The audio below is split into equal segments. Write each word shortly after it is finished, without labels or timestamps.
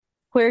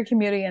queer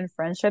community and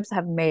friendships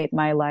have made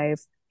my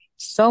life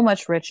so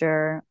much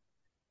richer.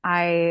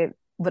 I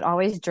would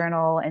always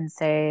journal and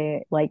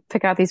say, like,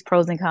 pick out these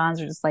pros and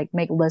cons or just like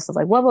make lists of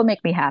like what will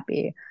make me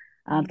happy.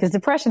 Because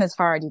depression is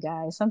hard, you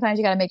guys. Sometimes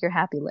you got to make your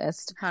happy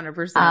list.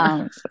 100%.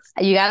 Um,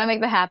 you got to make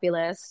the happy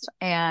list.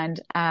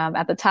 And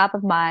at the top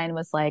of mine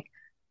was like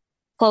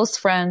close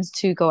friends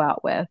to go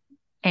out with.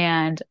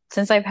 And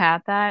since I've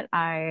had that,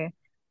 I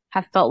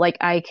have felt like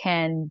I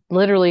can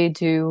literally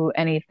do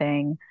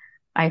anything.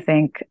 I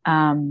think,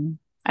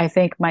 I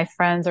think my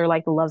friends are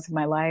like the loves of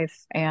my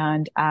life,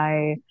 and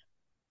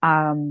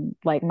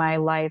like my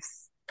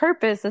life's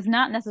purpose is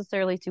not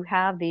necessarily to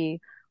have the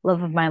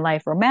love of my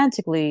life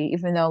romantically,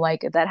 even though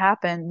like if that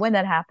happens, when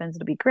that happens,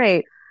 it'll be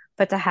great.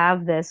 But to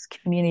have this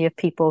community of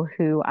people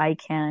who I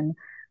can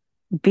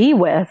be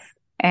with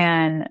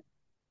and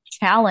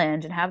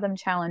challenge and have them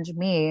challenge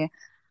me,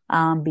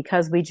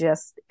 because we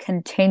just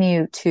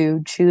continue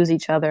to choose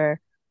each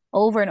other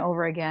over and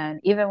over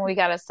again, even when we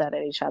got upset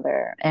at each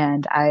other.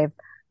 And I've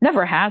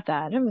never had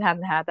that. I never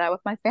haven't had that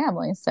with my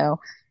family. So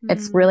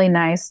it's really Mm.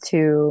 nice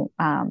to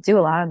do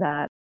a lot of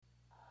that.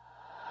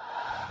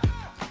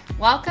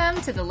 Welcome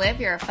to the Live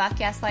Your Fuck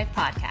Yes Life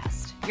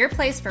podcast, your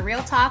place for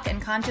real talk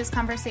and conscious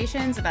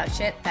conversations about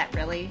shit that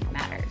really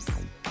matters.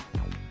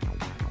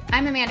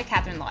 I'm Amanda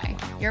Catherine Loy,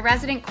 your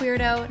resident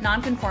queerdo,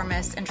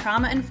 nonconformist, and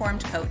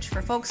trauma-informed coach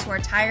for folks who are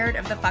tired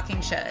of the fucking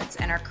shoulds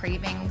and are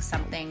craving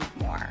something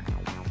more.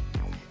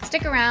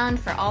 Stick around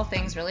for all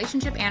things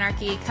relationship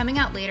anarchy, coming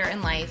out later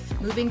in life,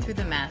 moving through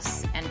the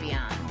mess, and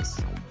beyond.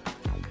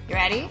 You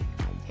ready?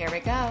 Here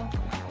we go.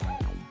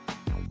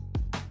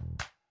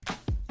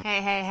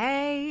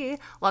 Hey.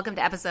 Welcome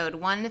to episode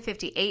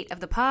 158 of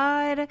the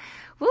pod.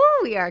 Woo,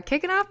 we are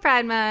kicking off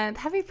Pride Month.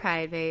 Happy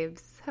Pride,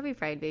 babes. Happy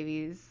Pride,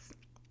 babies.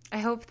 I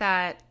hope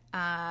that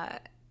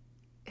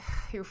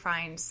you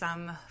find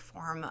some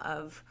form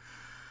of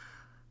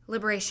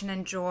liberation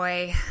and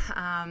joy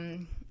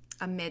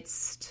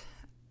amidst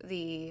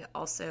the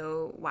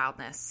also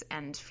wildness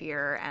and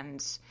fear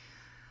and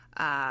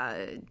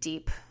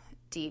deep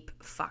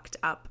fucked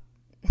up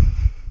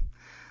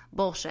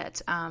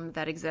bullshit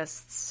that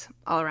exists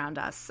all around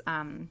us,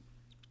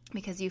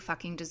 because you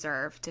fucking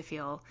deserve to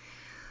feel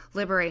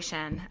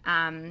liberation.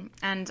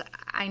 And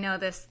I know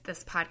this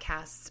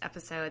podcast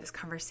episode, this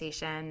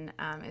conversation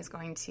is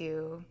going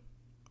to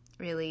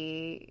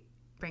really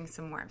bring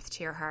some warmth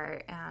to your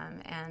heart.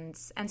 And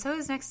so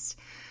is next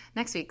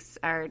week's,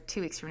 or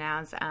 2 weeks from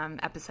now's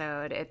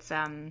episode. It's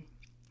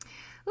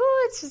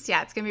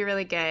it's going to be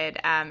really good.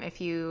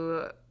 If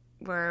you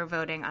were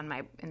voting on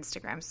my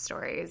Instagram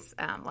stories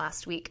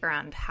last week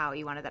around how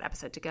you wanted that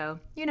episode to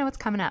go, you know what's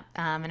coming up.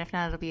 And if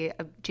not, it'll be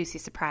a juicy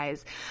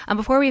surprise.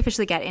 Before we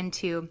officially get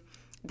into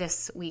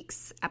this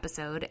week's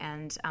episode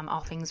and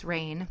all things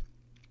Rainn,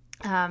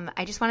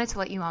 I just wanted to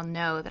let you all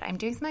know that I'm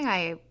doing something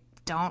I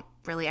don't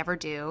really ever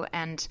do,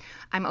 and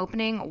I'm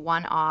opening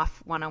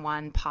one-off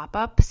 101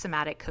 pop-up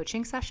somatic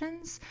coaching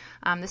sessions.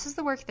 This is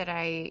the work that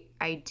I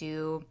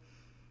do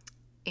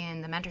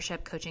in the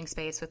mentorship coaching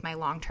space with my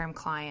long-term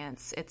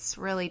clients. It's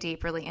really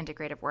deep, really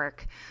integrative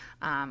work,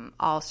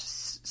 all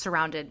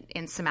surrounded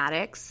in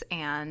somatics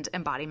and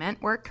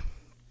embodiment work.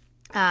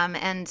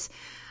 And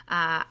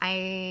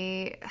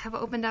I have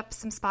opened up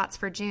some spots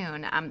for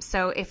June.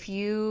 So if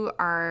you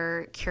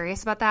are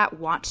curious about that,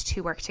 want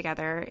to work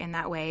together in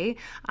that way,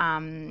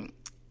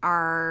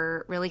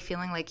 are really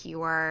feeling like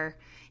you are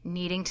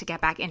needing to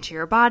get back into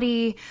your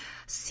body,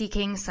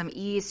 seeking some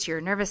ease to your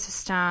nervous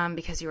system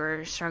because you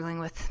are struggling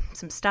with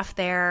some stuff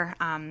there,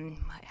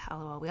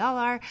 LOL, we all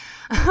are,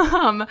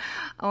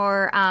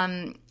 or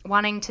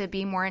wanting to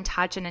be more in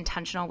touch and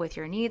intentional with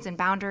your needs and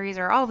boundaries,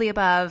 or all of the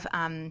above,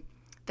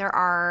 there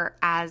are,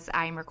 as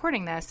I'm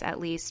recording this,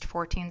 at least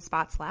 14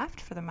 spots left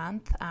for the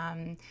month.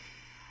 I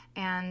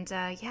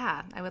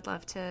would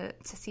love to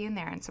see you in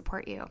there and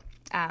support you.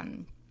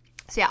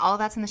 All of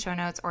that's in the show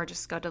notes, or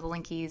just go to the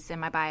linkies in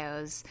my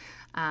bios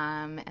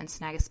and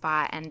snag a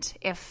spot. And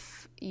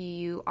if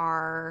you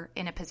are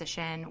in a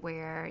position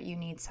where you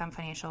need some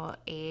financial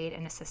aid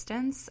and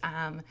assistance,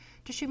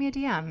 just shoot me a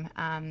DM.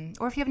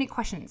 Or if you have any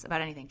questions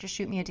about anything, just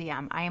shoot me a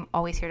DM. I am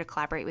always here to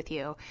collaborate with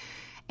you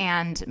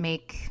and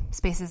make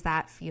spaces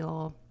that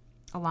feel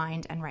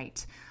aligned and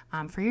right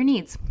for your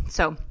needs.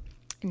 So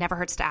it never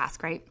hurts to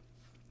ask, right?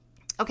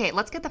 Okay,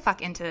 let's get the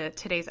fuck into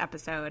today's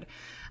episode.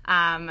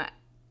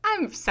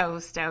 I'm so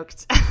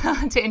stoked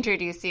to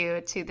introduce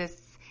you to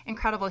this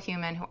incredible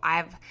human who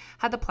I've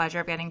had the pleasure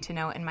of getting to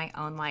know in my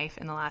own life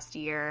in the last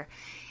year.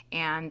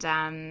 And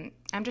I'm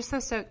just so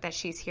stoked that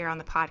she's here on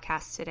the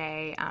podcast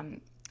today.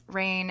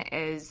 Rainn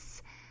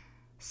is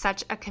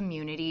such a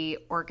community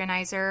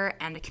organizer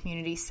and a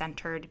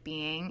community-centered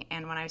being.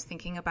 And when I was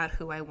thinking about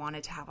who I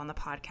wanted to have on the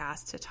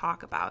podcast to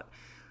talk about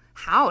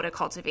how to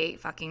cultivate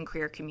fucking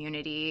queer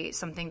community,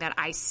 something that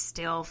I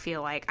still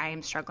feel like I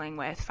am struggling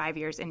with 5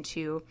 years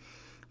into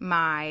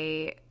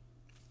my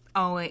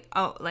owning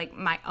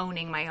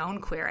my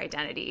own queer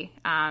identity.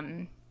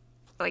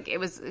 It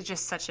was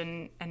just such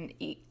an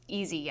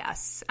easy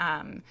yes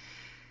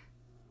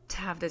to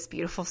have this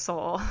beautiful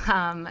soul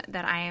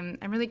that I'm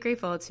really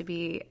grateful to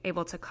be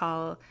able to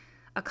call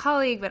a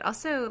colleague, but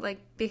also like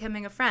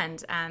becoming a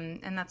friend,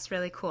 and that's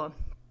really cool.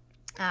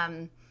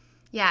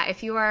 Yeah,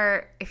 if you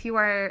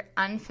are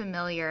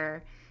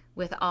unfamiliar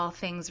with all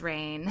things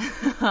Rainn,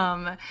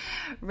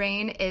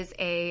 Rainn is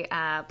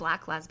a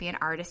Black lesbian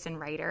artist and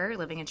writer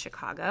living in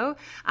Chicago.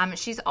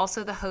 She's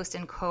also the host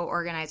and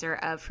co-organizer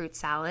of Fruit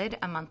Salad,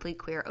 a monthly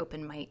queer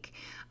open mic.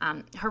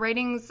 Her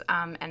writings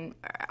and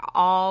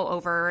all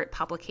over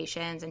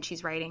publications, and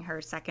she's writing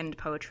her second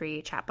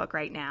poetry chapbook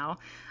right now.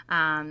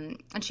 And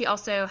she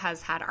also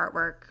has had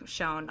artwork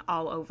shown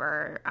all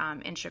over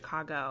in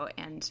Chicago,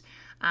 and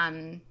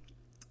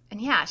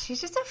yeah, she's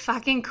just a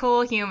fucking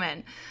cool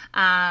human.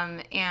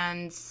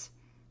 And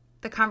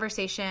the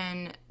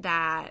conversation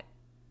that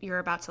you're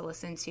about to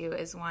listen to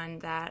is one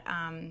that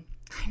I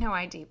know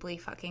I deeply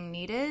fucking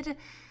needed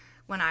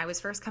when I was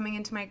first coming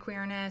into my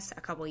queerness, a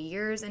couple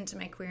years into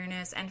my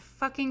queerness, and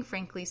fucking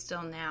frankly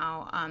still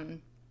now.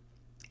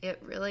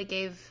 It really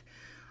gave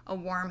a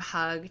warm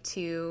hug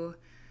to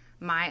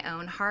my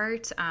own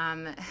heart,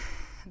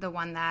 the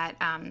one that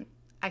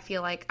I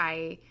feel like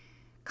I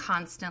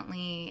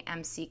constantly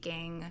am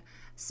seeking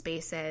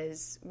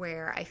spaces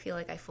where I feel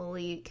like I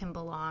fully can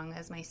belong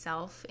as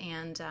myself,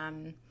 and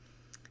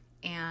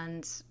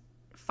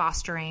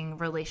fostering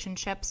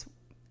relationships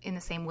in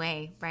the same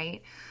way,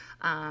 right?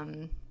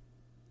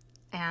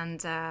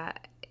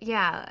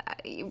 Yeah,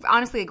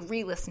 honestly, like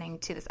re-listening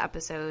to this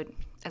episode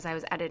as I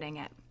was editing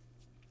it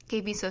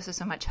gave me so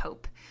much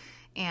hope,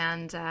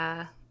 and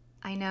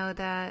I know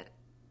that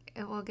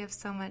it will give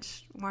so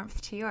much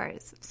warmth to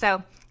yours.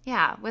 So,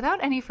 yeah,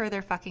 without any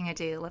further fucking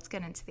ado, let's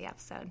get into the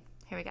episode.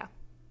 Here we go.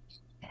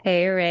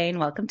 Hey, Rainn,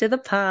 welcome to the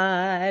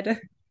pod.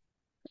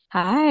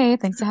 Hi,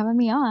 thanks for having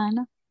me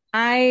on.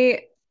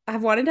 I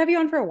have wanted to have you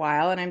on for a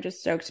while, and I'm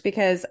just stoked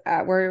because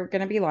we're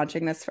going to be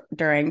launching this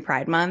during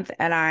Pride Month,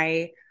 and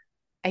I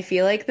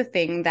feel like the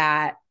thing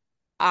that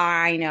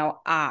I know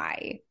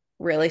I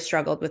really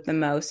struggled with the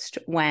most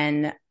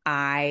when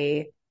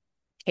I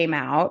came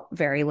out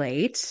very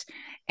late,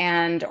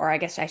 or I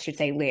guess I should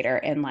say later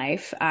in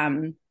life,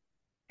 and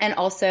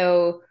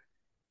also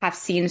have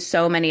seen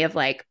so many of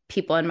like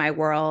people in my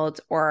world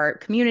or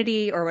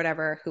community or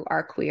whatever who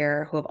are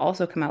queer, who have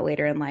also come out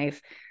later in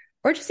life,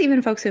 or just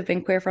even folks who've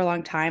been queer for a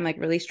long time, like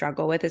really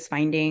struggle with is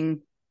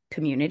finding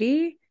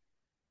community.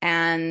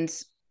 And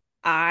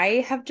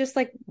I have just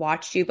like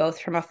watched you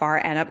both from afar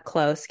and up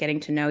close,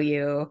 getting to know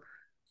you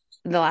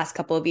the last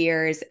couple of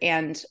years.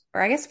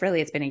 Or I guess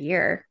really it's been a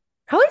year.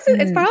 It's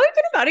Mm. probably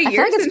been about a I feel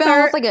year like it's been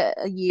almost like a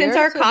since year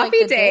our to like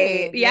coffee the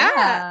date. day. Yeah.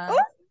 Yeah, Oh,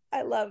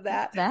 I love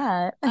that.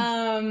 that.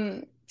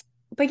 Um,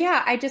 but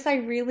yeah, I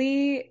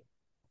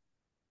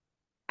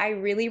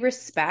really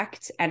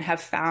respect and have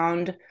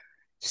found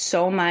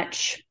so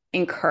much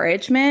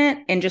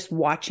encouragement in just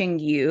watching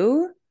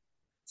you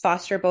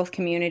foster both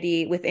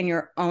community within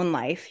your own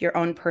life, your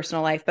own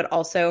personal life, but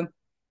also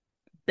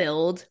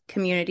build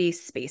community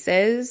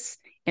spaces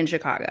in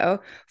Chicago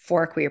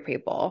for queer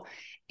people.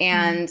 Mm.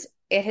 And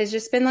it has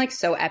just been like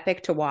so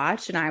epic to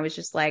watch. And I was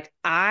just like,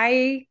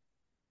 I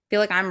feel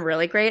like I'm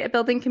really great at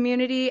building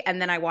community.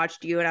 And then I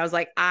watched you and I was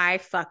like, I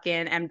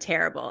fucking am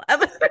terrible. Oh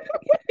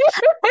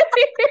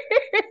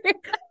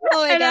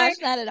my and gosh,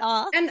 I not at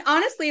all. and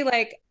honestly,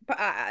 like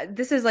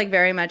this is like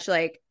very much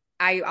like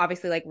I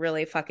obviously like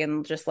really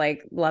fucking just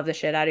like love the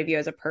shit out of you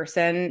as a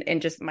person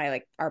and just my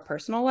like our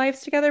personal lives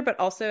together. But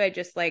also, I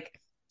just like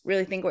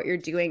really think what you're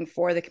doing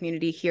for the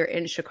community here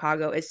in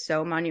Chicago is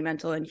so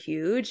monumental and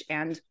huge.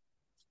 And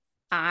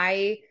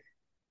I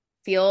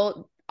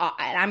feel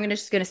and I'm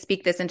just going to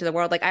speak this into the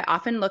world. Like I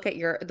often look at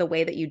the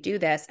way that you do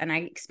this and I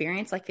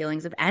experience like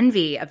feelings of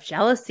envy, of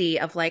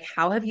jealousy, of like,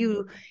 how have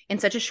you in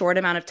such a short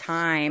amount of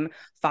time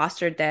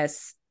fostered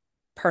this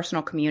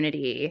personal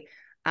community,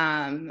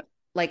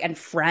 like, and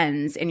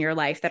friends in your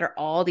life that are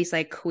all these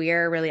like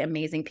queer, really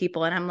amazing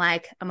people. And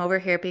I'm over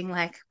here being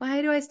like,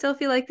 why do I still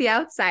feel like the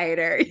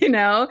outsider, you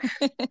know?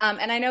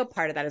 And I know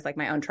part of that is like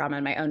my own trauma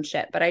and my own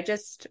shit, but I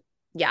just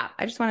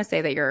want to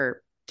say that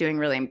you're doing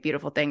really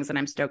beautiful things. And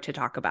I'm stoked to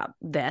talk about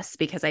this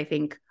because I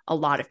think a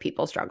lot of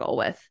people struggle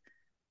with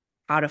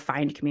how to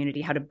find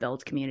community, how to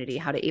build community,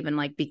 how to even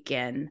like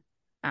begin,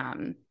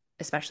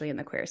 especially in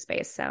the queer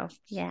space. So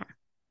yeah.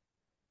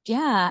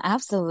 Yeah,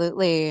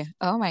 absolutely.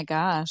 Oh my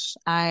gosh.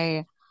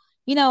 You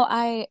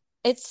know,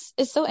 it's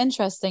so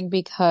interesting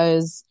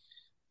because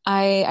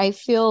I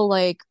feel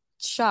like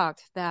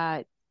shocked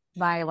that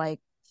my like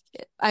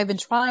I've been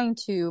trying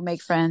to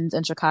make friends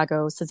in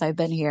Chicago since I've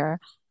been here.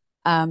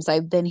 So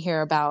I've been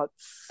here about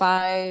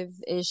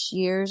 5-ish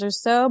years or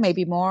so,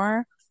 maybe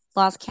more.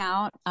 Lost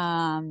count.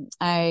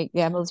 I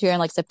moved here in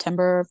like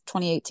September of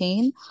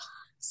 2018.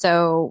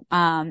 So,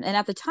 and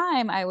at the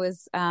time I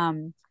was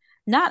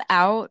not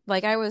out,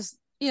 like I was,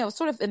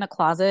 sort of in a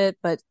closet,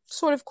 but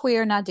sort of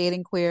queer, not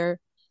dating queer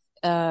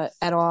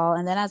at all.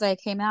 And then as I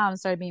came out and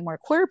started meeting more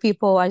queer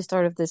people, I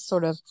started this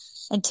sort of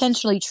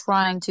intentionally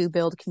trying to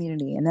build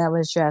community. And that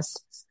was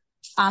just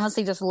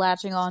honestly just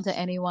latching on to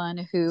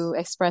anyone who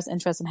expressed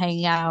interest in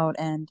hanging out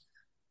and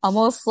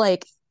almost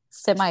like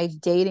semi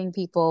dating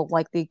people,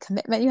 like the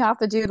commitment you have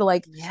to do to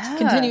like Yeah.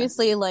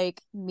 continuously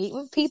like meet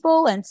with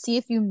people and see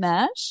if you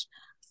mesh.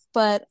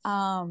 But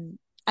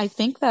I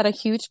think that a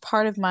huge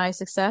part of my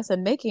success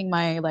and making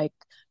my like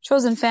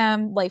chosen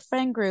fam like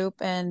friend group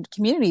and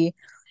community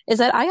is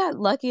that I got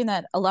lucky in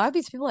that a lot of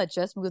these people had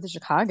just moved to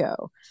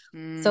Chicago.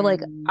 So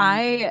like Mm,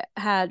 I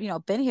had,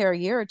 been here a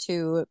year or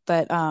two,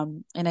 but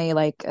in a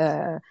like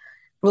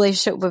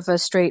relationship with a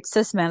straight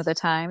cis man at the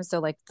time. So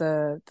like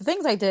the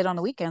things I did on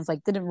the weekends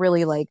like didn't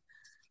really like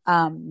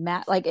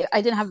like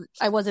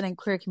I wasn't in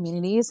queer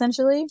community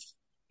essentially.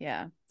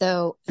 yeah.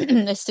 So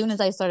as soon as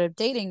I started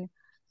dating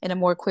in a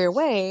more queer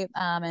way,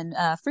 and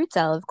fruit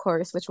salad, of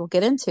course, which we'll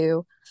get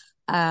into,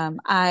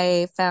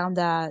 I found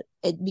that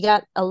it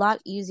got a lot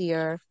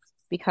easier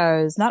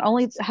because not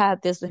only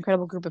had this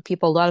incredible group of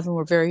people, a lot of them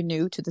were very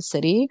new to the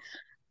city,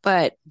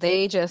 but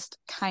they just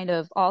kind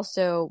of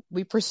also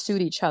we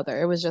pursued each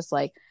other. It was just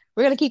like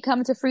we're gonna keep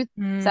coming to fruit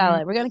Mm.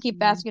 salad. We're gonna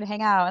keep asking you to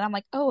hang out, and I'm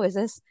like, oh, is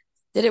this?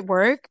 Did it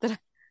work? Did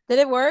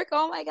it work?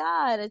 Oh my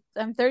God,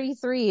 I'm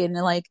 33, and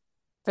like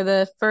for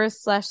the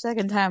first slash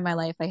second time in my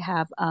life, I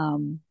have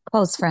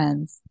close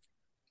friends.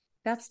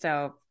 That's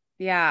dope.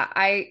 Yeah,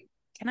 I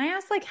can I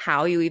ask like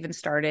how you even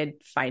started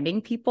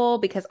finding people?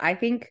 Because I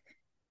think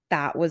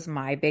that was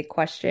my big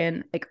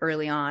question. Like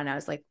early on, I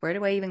was like, where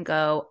do I even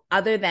go?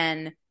 Other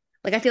than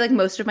like I feel like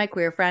most of my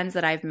queer friends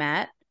that I've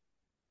met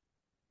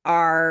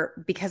are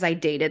because I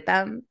dated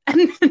them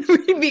and then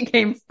we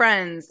became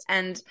friends.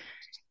 And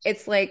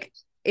it's like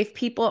if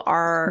people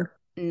are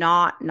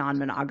not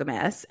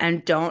non-monogamous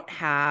and don't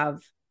have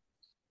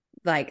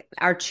like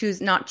are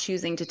not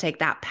choosing to take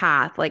that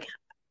path, like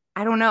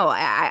I don't know.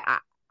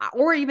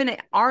 Or even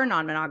are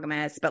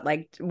non-monogamous, but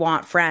like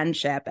want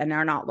friendship and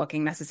are not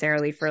looking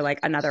necessarily for like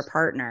another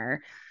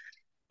partner.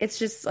 It's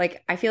just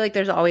like, I feel like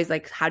there's always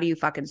like, how do you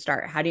fucking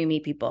start? How do you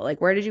meet people?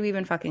 Like, where did you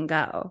even fucking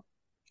go?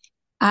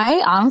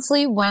 I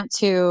honestly went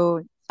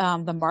to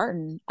the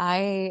Martin,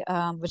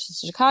 which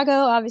is Chicago.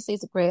 Obviously,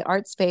 it's a great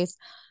art space.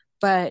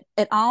 But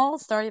it all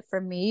started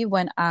for me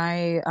when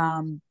I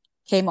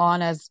came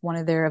on as one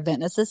of their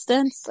event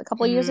assistants a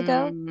couple of years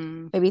ago,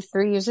 Mm, maybe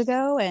 3 years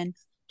ago. And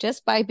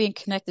just by being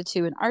connected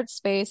to an art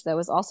space that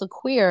was also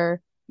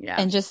queer yeah.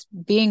 and just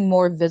being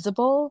more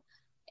visible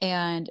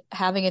and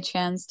having a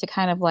chance to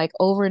kind of like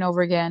over and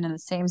over again in the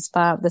same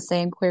spot, with the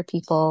same queer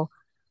people.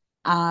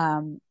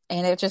 And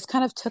it just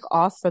kind of took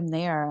off from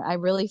there. I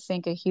really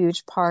think a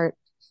huge part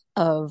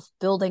of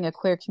building a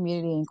queer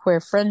community and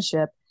queer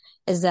friendship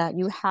is that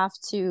you have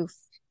to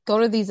go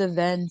to these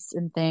events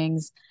and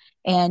things.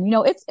 And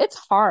it's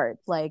hard,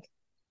 like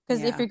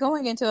because if Yeah. you're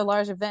going into a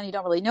large event, you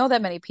don't really know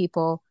that many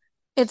people.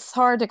 It's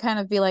hard to kind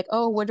of be like,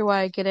 oh, where do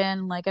I get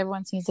in? Like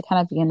everyone seems to kind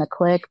of be in the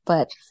clique,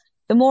 but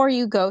the more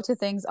you go to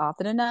things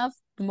often enough,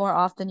 the more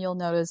often you'll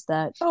notice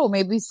that, oh,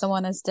 maybe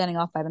someone is standing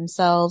off by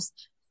themselves,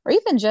 or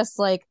even just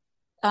like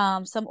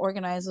some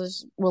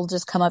organizers will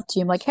just come up to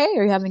you and like, hey,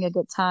 are you having a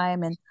good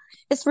time? And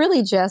it's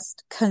really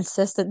just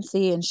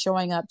consistency and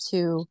showing up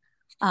to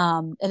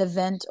an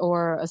event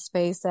or a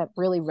space that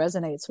really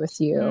resonates with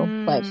you.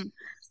 Like, Mm,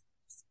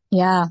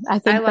 yeah, I I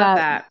think love that,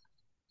 that.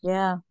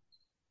 yeah.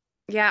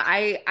 Yeah,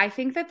 I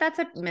think that that's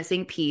a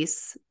missing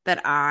piece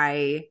that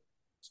I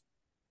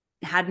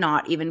had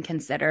not even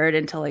considered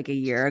until like a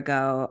year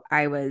ago.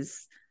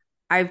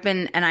 I've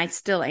been, and I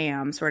still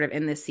am sort of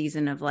in this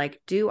season of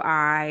like, do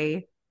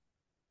I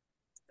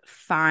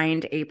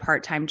find a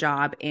part-time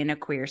job in a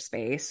queer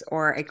space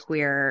or a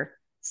queer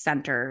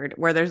centered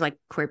where there's like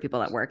queer people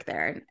that work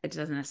there? It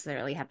doesn't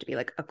necessarily have to be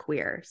like a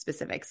queer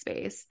specific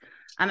space.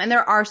 And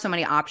there are so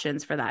many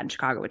options for that in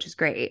Chicago, which is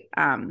great.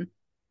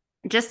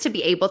 Just to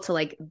be able to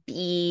like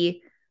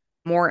be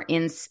more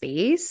in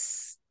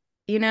space,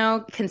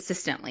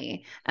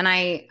 consistently. And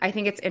I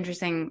think it's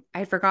interesting. I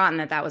had forgotten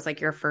that that was like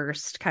your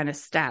first kind of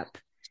step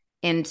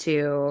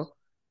into,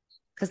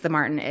 because the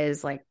Martin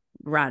is like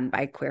run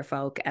by queer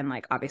folk, and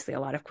like obviously a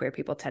lot of queer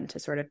people tend to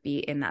sort of be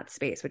in that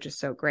space, which is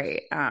so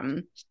great.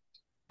 And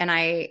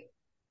I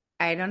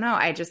don't know,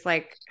 I just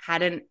like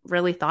hadn't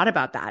really thought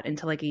about that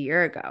until like a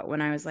year ago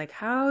when I was like,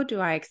 how do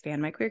I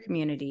expand my queer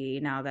community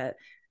now that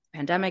the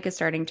pandemic is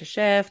starting to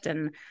shift,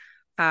 and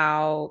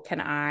how can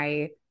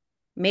I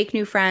make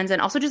new friends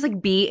and also just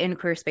like be in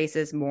queer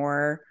spaces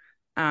more,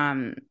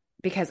 um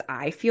because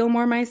I feel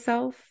more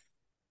myself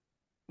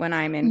when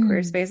I'm in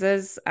queer Mm.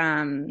 spaces.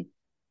 And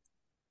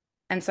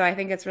so I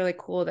think it's really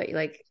cool that you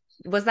like,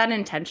 was that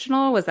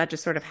intentional? Was that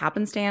just sort of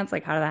happenstance?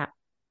 Like how did that,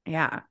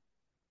 yeah.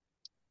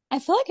 I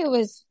feel like it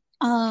was,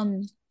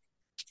 I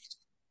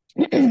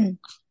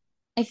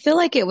feel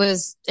like it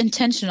was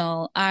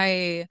intentional.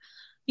 My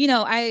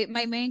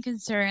main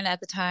concern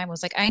at the time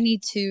was like, I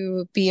need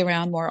to be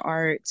around more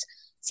art.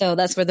 So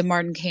that's where the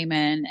Martin came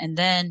in. And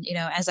then,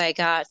 as I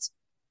got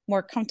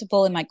more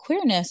comfortable in my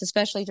queerness,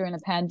 especially during the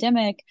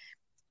pandemic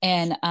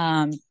and,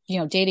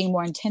 dating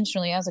more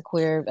intentionally as a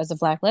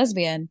Black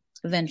lesbian,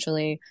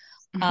 eventually,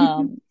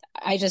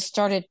 I just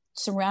started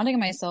surrounding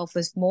myself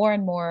with more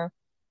and more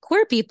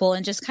queer people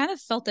and just kind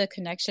of felt a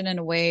connection in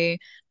a way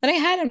that I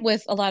hadn't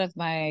with a lot of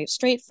my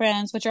straight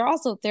friends, which are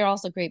also, they're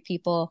also great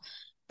people.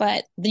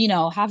 But,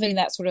 having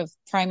that sort of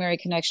primary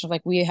connection of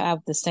like, we have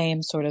the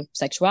same sort of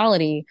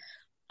sexuality,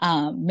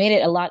 made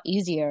it a lot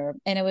easier.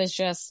 And it was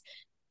just,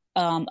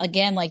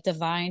 again, like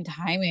divine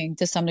timing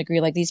to some degree.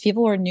 Like these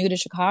people were new to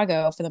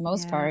Chicago for the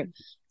most Yeah. part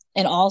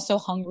and also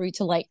hungry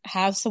to like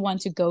have someone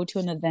to go to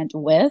an event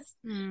with.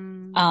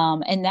 And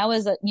that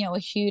was a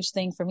huge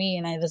thing for me.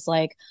 And I was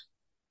like,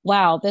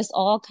 wow, this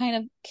all kind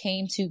of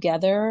came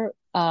together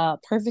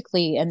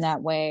perfectly in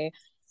that way.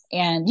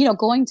 And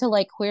going to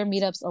like queer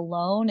meetups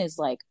alone is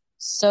like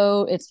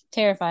it's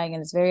terrifying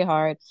and it's very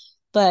hard.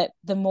 But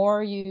the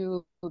more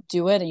you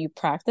do it and you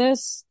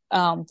practice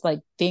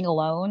like being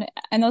alone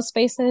in those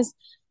spaces,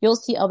 you'll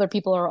see other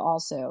people are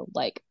also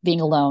like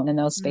being alone in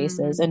those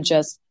spaces and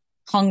just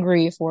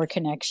hungry for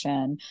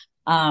connection.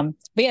 But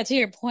yeah, to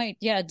your point,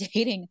 yeah,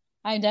 dating,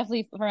 I'm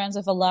definitely friends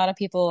with a lot of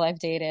people I've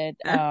dated.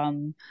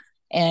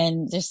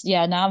 And just,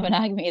 yeah,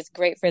 non-monogamy is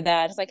great for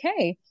that. It's like,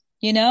 hey,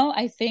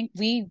 I think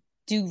we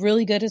do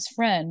really good as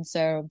friends.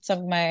 So some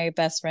of my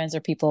best friends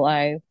are people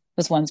I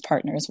was once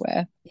partners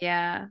with.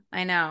 Yeah,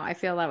 I know. I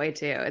feel that way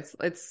too.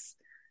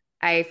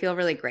 I feel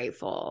really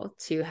grateful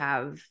to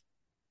have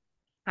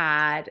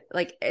had,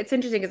 like, it's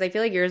interesting because I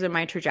feel like yours and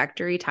my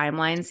trajectory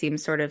timeline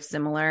seems sort of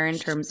similar in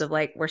terms of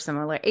like we're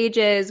similar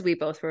ages. We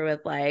both were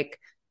with like,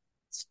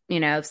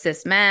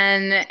 cis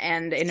men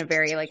and in a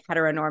very like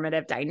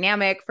heteronormative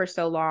dynamic for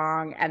so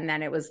long. And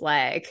then it was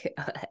like,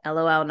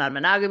 LOL,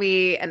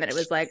 non-monogamy. And then it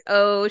was like,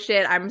 oh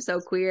shit, I'm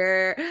so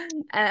queer.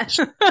 It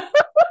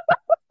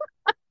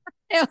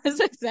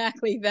was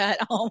exactly that.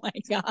 Oh my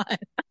God.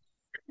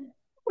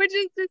 Which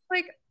is just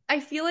like, I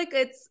feel like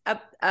it's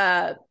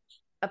a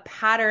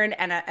pattern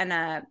and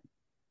a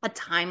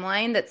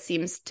timeline that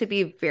seems to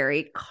be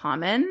very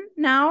common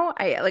now.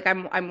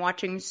 I'm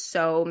watching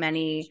so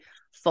many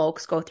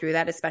folks go through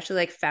that, especially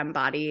like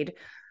femme-bodied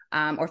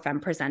or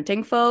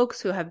femme-presenting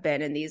folks who have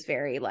been in these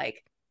very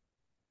like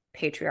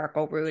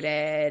patriarchal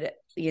rooted,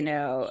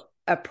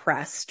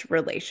 oppressed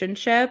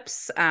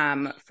relationships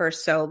for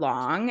so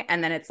long.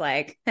 And then it's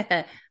like,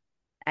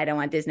 I don't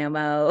want this no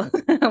mo.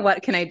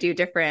 What can I do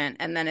different?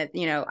 And then it,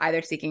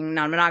 either seeking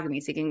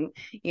non-monogamy, seeking,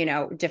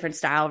 different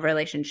style of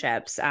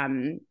relationships,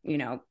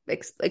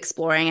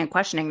 exploring and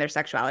questioning their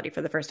sexuality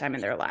for the first time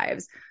in their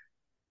lives.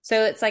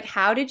 So it's like,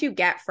 how did you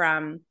get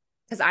from,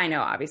 because I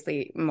know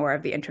obviously more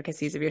of the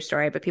intricacies of your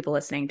story, but people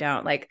listening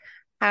don't, like,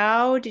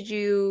 how did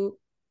you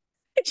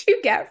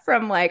get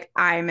from like,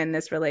 I'm in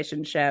this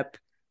relationship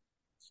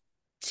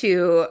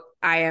to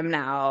I am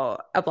now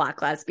a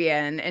Black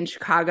lesbian in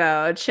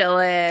Chicago,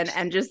 chilling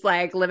and just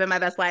like living my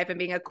best life and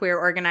being a queer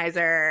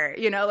organizer,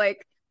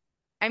 like,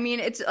 I mean,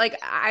 it's like,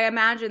 I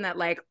imagine that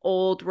like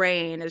old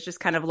Rainn is just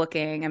kind of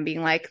looking and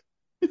being like,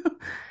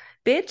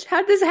 bitch,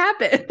 how'd this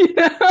happen?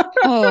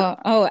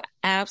 Oh,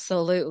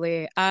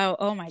 absolutely.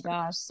 Oh my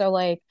gosh. So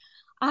like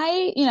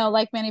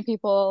like many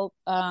people,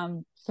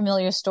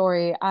 familiar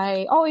story,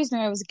 I always knew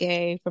I was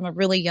gay from a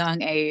really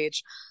young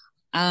age.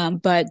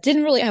 But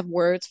didn't really have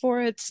words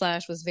for it, /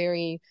 was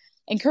very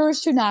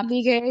encouraged to not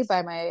be gay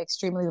by my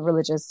extremely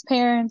religious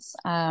parents.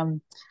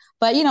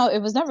 But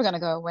it was never going to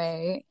go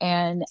away.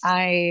 And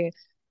I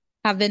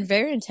have been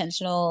very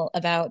intentional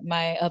about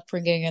my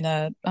upbringing in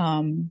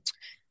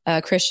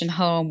a Christian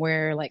home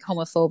where like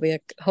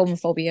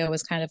homophobia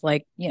was kind of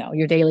like,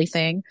 your daily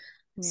thing.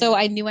 So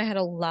Yeah. I knew I had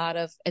a lot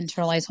of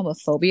internalized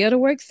homophobia to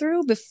work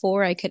through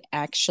before I could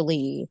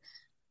actually,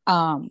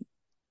 I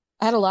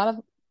had a lot of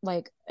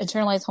like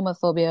internalized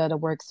homophobia to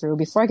work through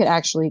before I could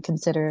actually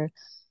consider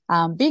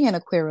being in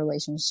a queer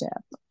relationship.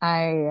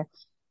 I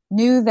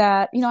knew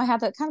that, I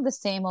had that kind of the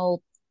same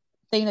old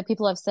thing that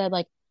people have said,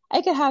 like,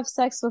 I could have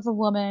sex with a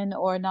woman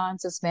or a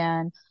non-cis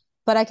man,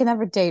 but I can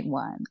never date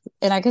one.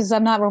 And because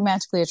I'm not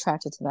romantically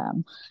attracted to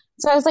them.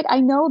 So I was like,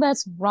 I know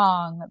that's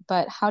wrong,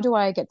 but how do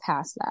I get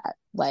past that?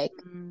 Like,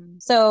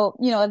 so,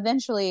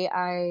 eventually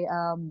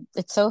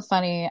it's so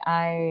funny.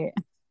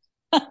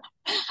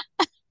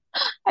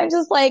 I'm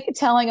just like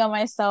telling on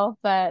myself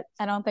that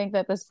I don't think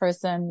that this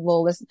person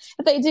will listen.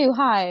 If they do,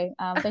 hi,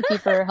 thank you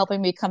for helping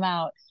me come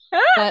out.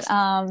 But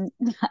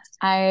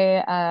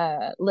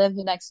I live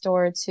next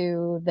door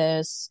to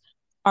this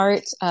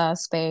art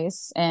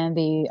space, and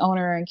the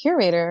owner and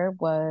curator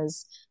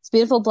was this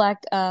beautiful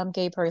Black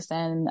gay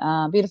person,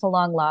 beautiful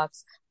long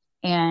locks,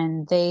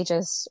 and they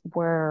just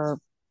were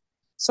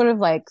sort of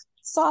like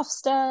soft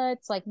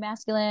studs, like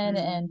masculine,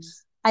 and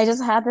I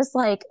just had this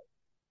like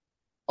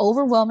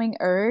overwhelming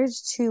urge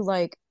to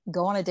like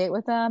go on a date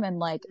with them and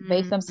like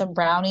bake them some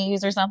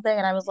brownies or something.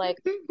 And I was like,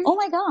 oh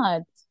my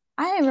God,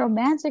 I am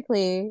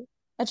romantically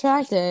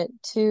attracted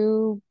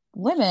to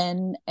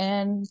women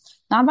and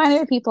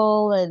non-binary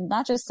people and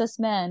not just cis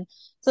men.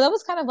 So that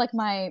was kind of like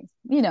my,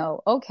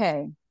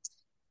 okay,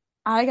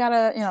 I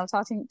gotta,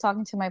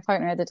 talking to my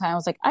partner at the time, I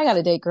was like, I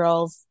gotta date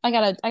girls. I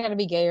gotta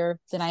be gayer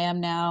than I am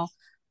now.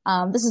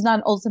 This is not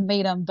an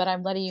ultimatum, but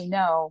I'm letting you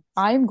know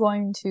I'm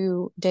going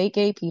to date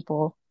gay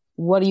people.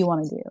 What do you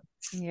want to do?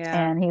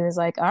 Yeah. And he was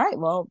like, all right,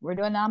 well, we're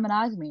doing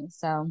non-monogamy.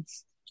 So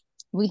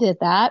we did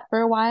that for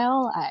a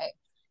while. I,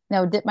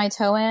 dipped my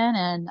toe in,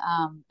 and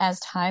as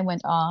time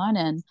went on,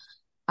 and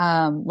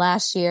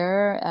last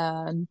year,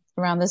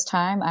 around this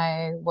time,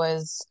 I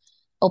was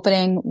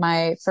opening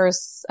my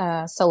first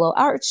solo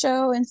art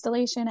show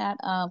installation at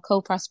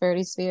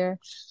Co-Prosperity Sphere.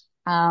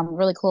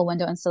 Really cool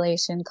window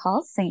installation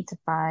called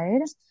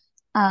Sanctified.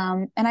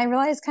 And I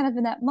realized kind of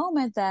in that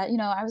moment that,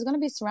 I was going to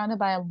be surrounded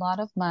by a lot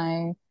of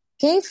my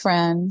gay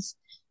friends,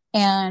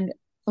 and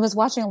I was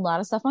watching a lot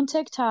of stuff on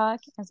TikTok,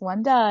 as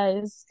one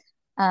does,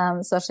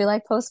 especially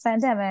like post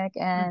pandemic,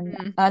 and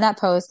Mm-hmm. not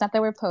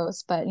that we're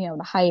post, but,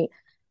 the height.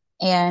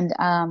 And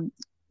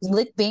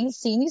like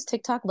seeing these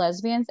TikTok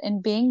lesbians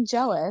and being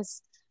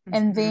jealous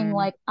and being Mm-hmm.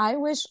 like, I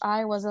wish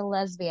I was a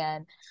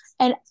lesbian.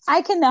 And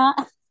I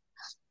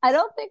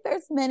don't think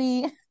there's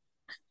many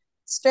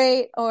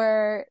straight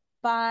or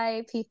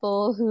bi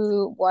people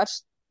who watch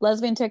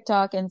lesbian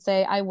TikTok and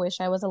say, I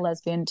wish I was a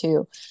lesbian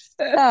too.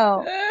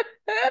 So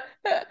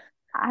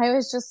I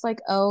was just like,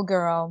 oh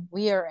girl,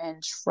 we are in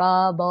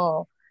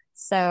trouble.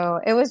 So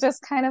it was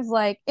just kind of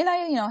like, and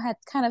I, had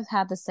kind of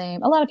had the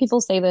same, a lot of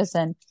people say this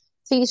and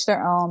to each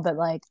their own, but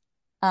like,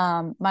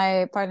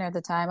 my partner at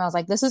the time, I was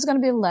like, this is going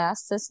to be the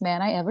last cis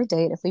man I ever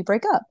date if we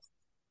break up.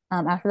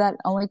 After that,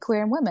 only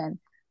queer and women.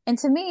 And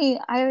to me,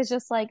 I was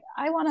just like,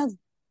 I want to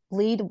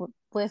lead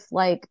with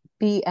like,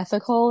 be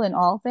ethical in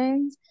all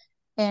things.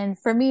 And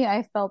for me,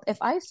 I felt if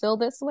I feel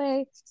this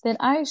way, then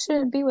I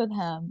shouldn't be with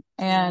him.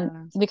 And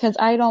Yeah. because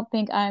I don't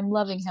think I'm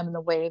loving him in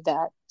the way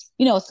that,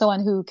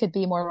 someone who could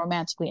be more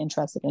romantically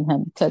interested in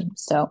him could.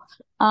 So,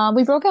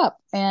 we broke up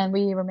and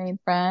we remain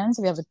friends.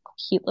 We have a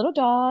cute little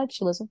dog.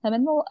 She lives with him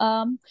in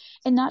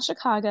not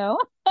Chicago.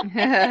 She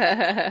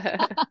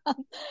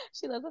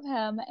lives with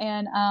him.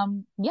 And,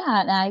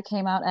 yeah, and I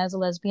came out as a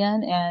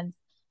lesbian and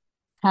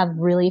have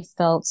really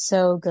felt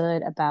so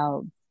good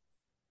about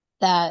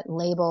that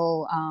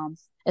label,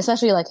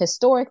 especially like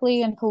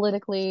historically and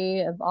politically,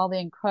 of all the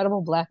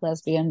incredible Black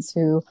lesbians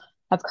who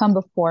have come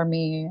before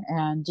me.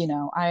 And,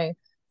 I,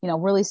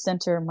 really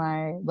center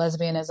my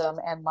lesbianism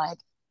and like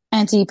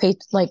anti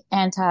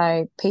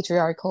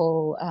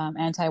patriarchal,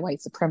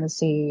 anti-white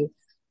supremacy.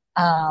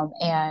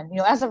 And,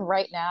 as of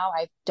right now,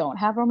 I don't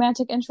have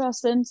romantic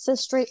interest in cis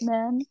straight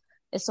men.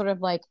 It's sort of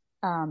like,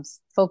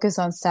 focus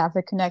on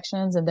sapphic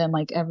connections and then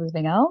like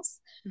everything else.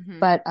 Mm-hmm.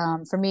 But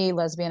for me,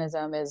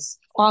 lesbianism is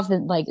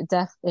often like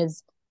death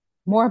is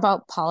more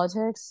about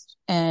politics,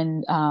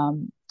 and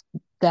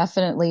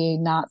definitely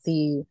not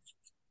the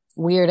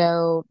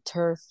weirdo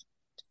turf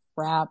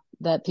rap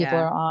that people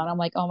Yeah. are on. I'm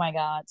like, oh my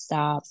God,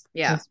 stop.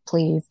 Yeah. Just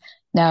please.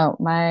 No,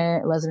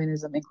 my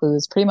lesbianism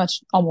includes pretty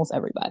much almost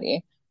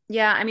everybody.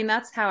 Yeah. I mean,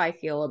 that's how I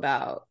feel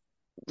about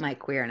my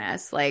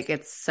queerness. Like,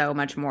 it's so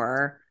much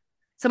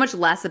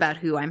less about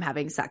who I'm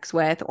having sex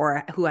with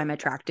or who I'm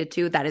attracted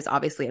to. That is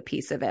obviously a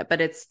piece of it, but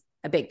it's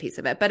a big piece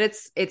of it. But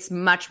it's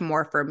much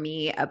more for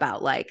me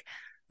about like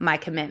my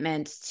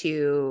commitment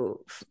to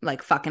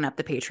like fucking up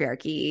the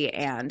patriarchy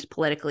and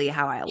politically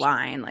how I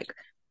align. Like,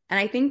 and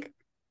I think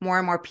more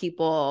and more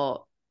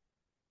people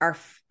are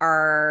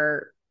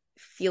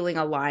feeling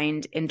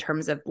aligned in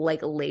terms of like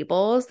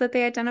labels that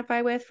they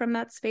identify with from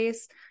that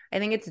space. I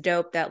think it's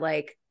dope that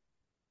like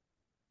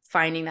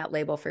finding that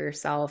label for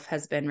yourself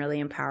has been really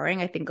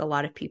empowering. I think a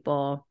lot of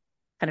people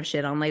kind of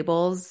shit on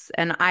labels,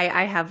 and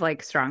I have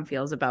like strong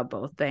feels about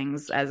both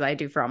things, as I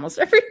do for almost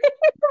everything.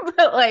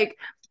 But like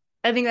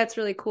I think that's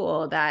really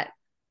cool that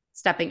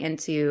stepping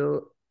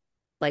into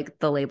like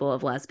the label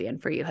of lesbian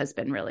for you has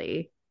been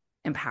really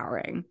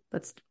empowering.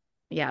 That's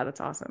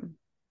awesome.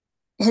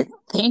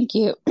 Thank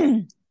you.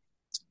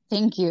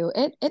 Thank you.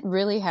 It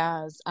really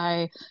has.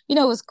 I,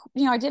 was,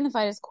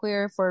 identified as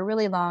queer for a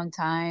really long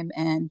time,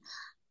 and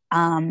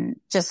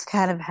just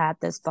kind of had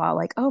this thought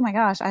like, oh my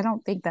gosh, I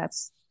don't think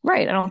that's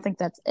right. I don't think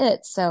that's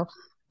it. So,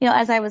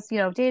 as I was,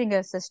 dating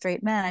a cis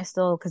straight man, I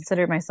still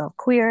considered myself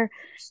queer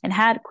and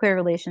had queer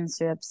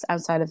relationships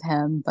outside of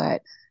him.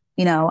 But,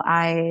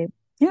 I,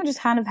 just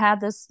kind of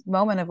had this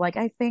moment of like,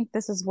 I think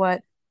this is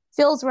what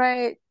feels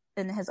right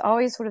and has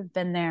always sort of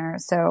been there.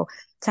 So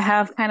to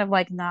have kind of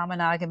like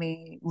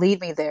non-monogamy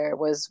lead me there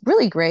was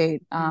really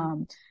great,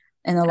 in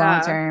the long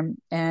Yeah. term.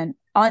 And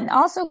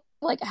also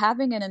like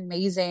having an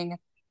amazing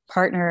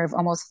partner of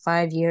almost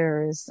 5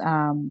 years,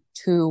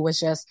 who was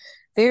just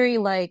very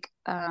like,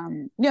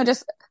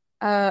 just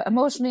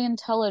emotionally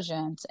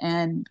intelligent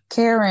and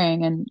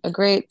caring and a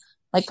great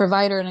like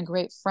provider and a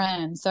great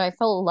friend. So I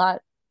felt a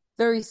lot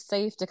very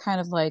safe to kind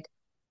of like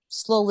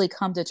slowly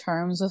come to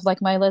terms with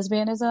like my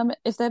lesbianism,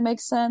 if that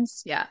makes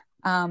sense. Yeah.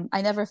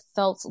 I never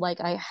felt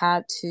like I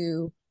had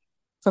to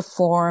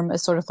perform a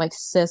sort of like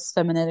cis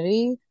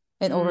femininity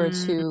in order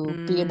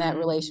to be in that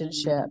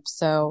relationship. Mm.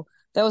 So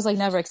that was like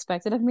never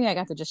expected of me. I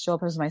got to just show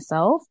up as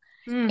myself.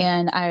 Mm.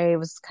 And I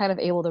was kind of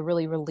able to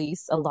really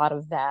release a lot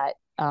of that,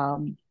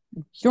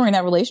 during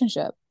that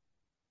relationship.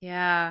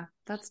 Yeah,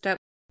 that's dope.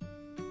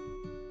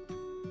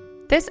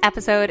 This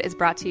episode is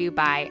brought to you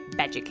by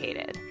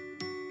Beducated.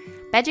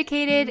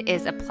 Beducated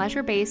is a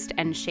pleasure-based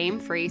and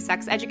shame-free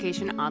sex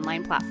education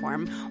online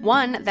platform,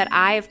 one that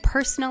I've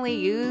personally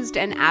used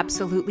and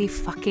absolutely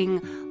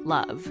fucking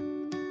love.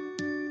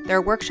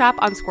 Their workshop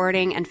on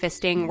squirting and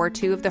fisting were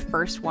two of the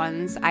first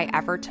ones I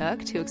ever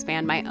took to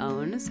expand my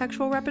own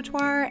sexual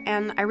repertoire,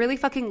 and I really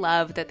fucking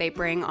love that they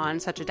bring on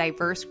such a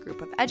diverse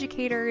group of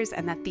educators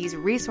and that these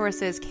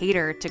resources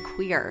cater to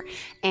queer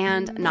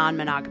and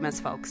non-monogamous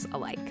folks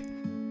alike.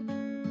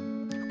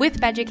 With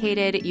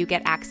Beducated, you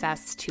get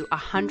access to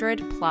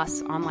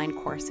 100+ online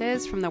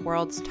courses from the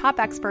world's top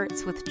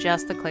experts with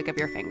just the click of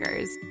your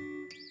fingers.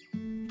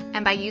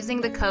 And by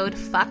using the code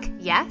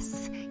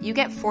FUCKYES, you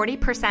get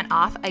 40%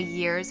 off a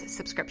year's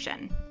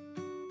subscription.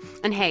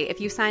 And hey,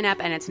 if you sign up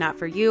and it's not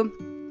for you,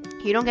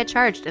 you don't get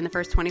charged in the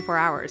first 24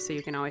 hours, so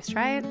you can always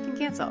try it and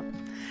cancel.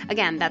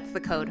 Again, that's the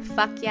code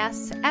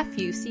FUCKYES,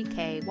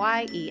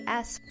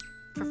 FUCKYES,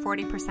 for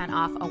 40%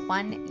 off a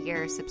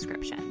 1-year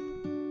subscription.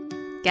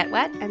 Get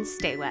wet and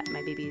stay wet,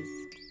 my babies.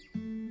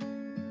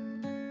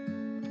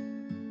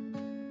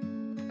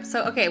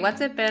 So, okay,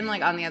 what's it been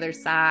like on the other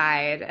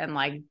side and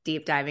like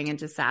deep diving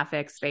into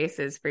sapphic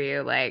spaces for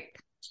you,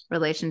 like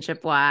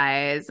relationship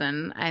wise?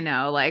 And I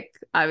know, like,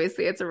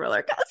 obviously it's a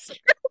roller coaster.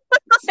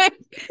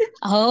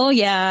 Oh,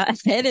 yeah,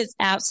 it is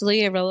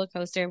absolutely a roller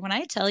coaster. When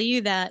I tell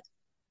you that,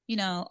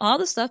 all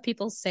the stuff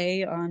people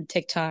say on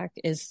TikTok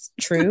is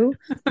true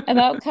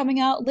about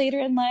coming out later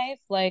in life,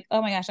 like,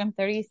 oh my gosh, I'm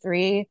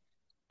 33.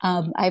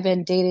 I've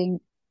been dating,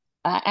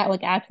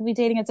 actively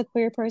dating as a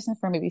queer person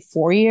for maybe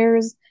 4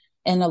 years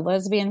and a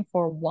lesbian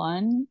for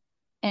 1.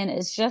 And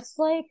it's just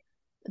like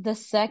the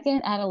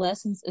second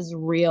adolescence is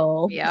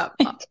real. Yep.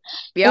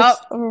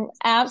 It's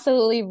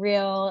absolutely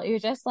real. You're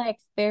just like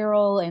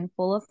feral and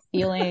full of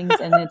feelings.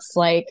 And it's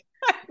like,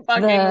 I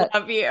fucking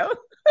love you.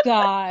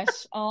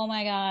 Gosh, oh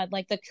my God.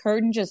 Like the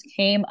curtain just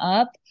came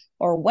up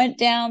or went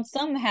down.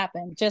 Something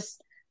happened.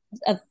 Just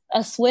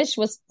a switch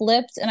was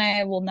flipped and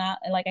I will not,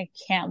 like, I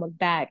can't look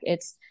back.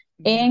 It's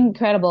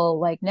incredible.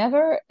 Like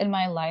never in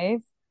my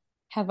life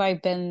have I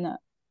been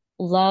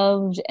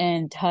loved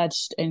and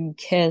touched and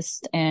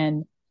kissed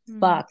and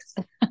fucked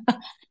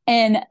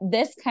in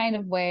this kind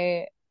of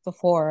way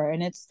before.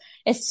 And it's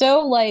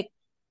so like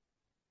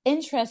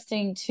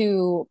interesting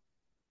to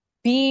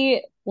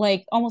be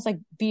like, almost like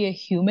be a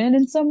human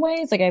in some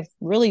ways. Like I've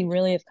really,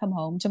 really have come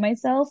home to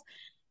myself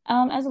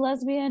as a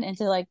lesbian, and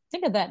to like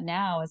think of that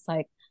now, it's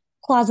like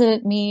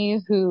closeted me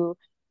who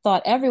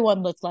thought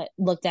everyone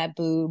looked at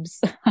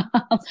boobs.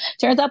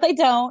 Turns out they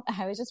don't.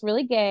 I was just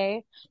really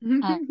gay.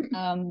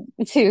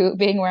 To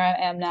being where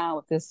I am now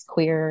with this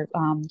queer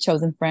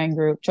chosen friend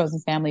group, chosen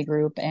family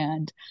group,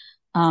 and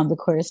the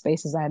queer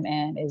spaces I'm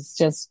in is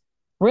just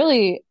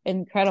really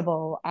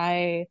incredible.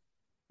 I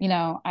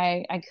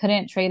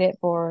couldn't trade it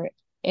for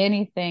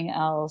anything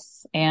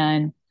else.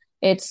 And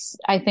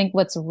I think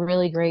what's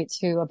really great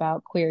too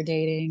about queer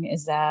dating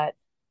is that,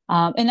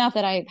 and not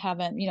that I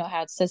haven't,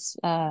 had cis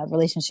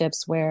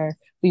relationships where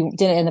we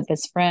didn't end up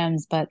as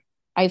friends, but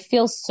I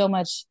feel so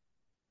much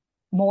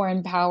more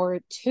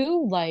empowered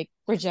to like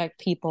reject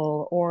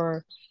people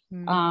or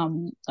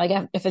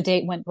like if a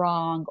date went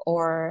wrong,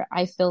 or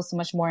I feel so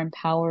much more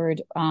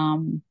empowered.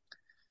 I'm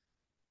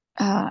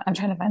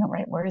trying to find the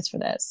right words for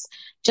this.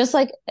 Just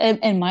like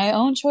in my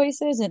own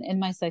choices and in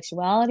my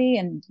sexuality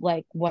and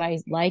like what I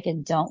like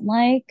and don't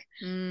like.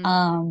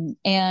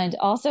 And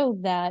also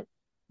that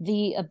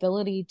the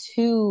ability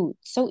to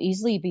so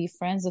easily be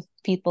friends with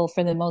people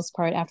for the most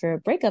part after a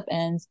breakup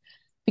ends,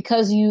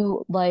 because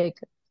you like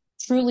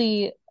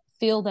truly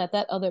feel that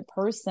other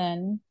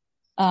person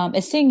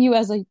is seeing you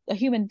as a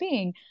human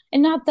being.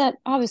 And not that,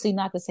 obviously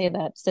not to say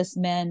that cis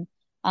men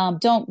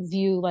don't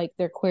view like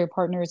their queer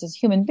partners as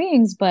human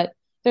beings, but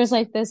there's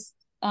like this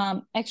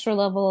extra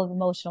level of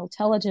emotional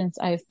intelligence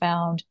I've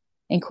found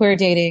in queer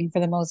dating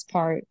for the most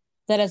part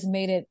that has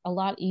made it a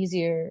lot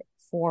easier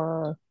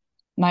for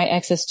my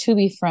exes to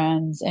be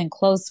friends and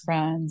close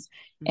friends.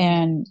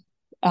 And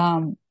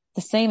the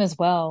same as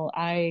well.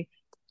 It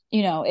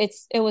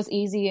was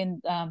easy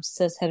in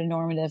cis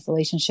heteronormative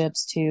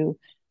relationships to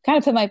kind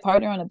of put my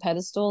partner on a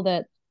pedestal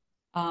that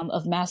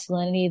of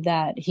masculinity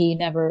that he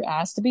never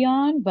asked to be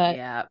on, but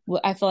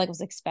I feel like it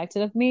was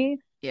expected of me.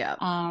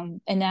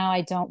 And now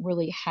I don't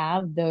really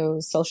have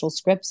those social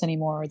scripts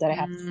anymore that I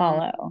have to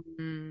follow.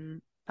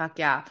 Fuck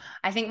yeah.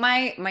 I think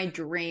my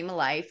dream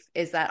life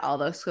is that all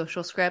those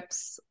social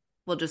scripts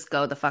will just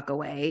go the fuck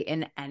away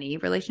in any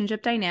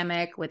relationship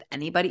dynamic with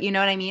anybody. You know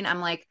what I mean? I'm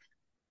like,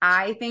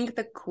 I think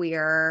the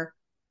queer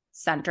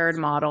centered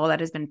model that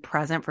has been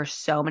present for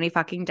so many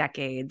fucking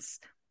decades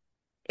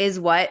is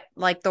what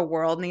like the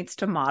world needs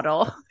to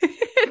model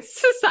its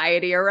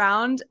society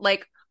around,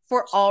 like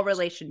for all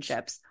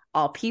relationships,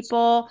 all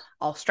people,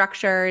 all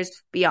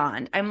structures,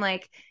 beyond. I'm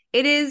like,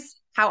 it is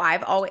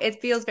how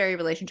it feels very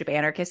relationship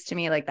anarchist to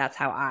me. Like that's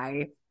how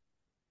I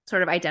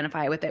sort of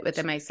identify with it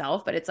within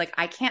myself. But it's like,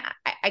 I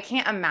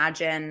can't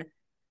imagine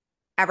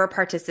ever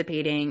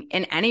participating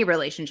in any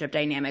relationship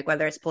dynamic,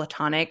 whether it's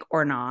platonic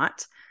or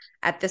not,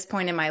 at this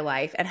point in my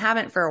life, and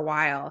haven't for a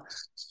while,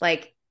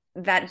 like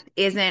that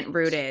isn't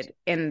rooted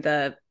in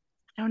the,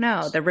 I don't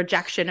know, the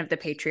rejection of the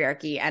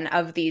patriarchy and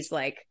of these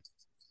like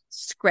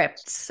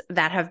scripts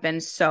that have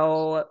been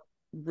so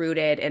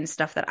rooted in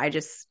stuff that I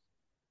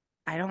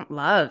don't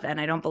love and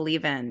I don't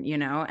believe in, you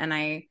know? And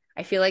I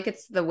feel like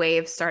it's the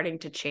wave starting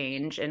to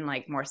change in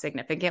like more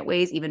significant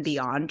ways, even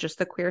beyond just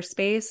the queer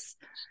space.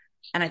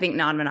 And I think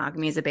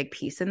non-monogamy is a big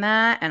piece in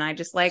that. And I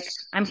just like,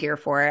 I'm here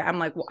for it. I'm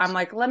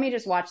like, let me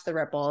just watch the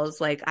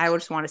ripples. Like, I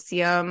just want to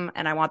see them.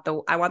 And I want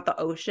the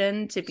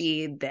ocean to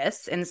be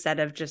this instead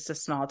of just a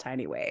small,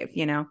 tiny wave,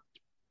 you know?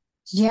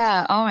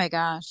 Yeah. Oh my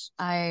gosh.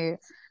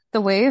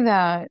 The way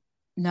that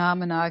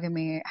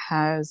non-monogamy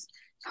has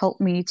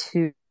helped me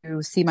to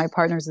see my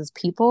partners as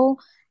people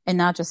and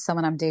not just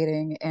someone I'm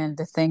dating and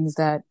the things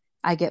that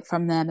I get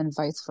from them and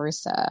vice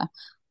versa.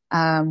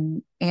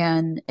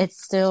 And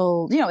it's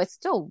still, it's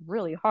still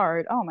really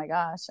hard. Oh my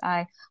gosh.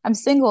 I'm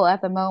single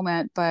at the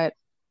moment, but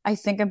I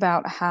think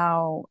about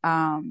how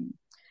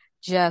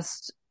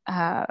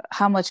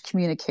much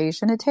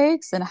communication it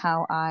takes and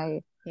how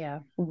I Yeah.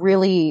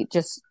 really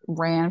just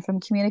ran from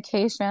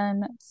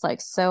communication. It's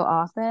like so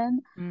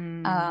often.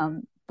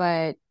 Mm.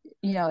 But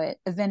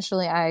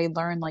eventually I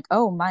learned like,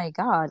 oh my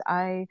God,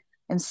 I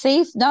am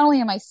safe. Not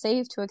only am I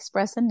safe to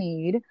express a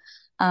need,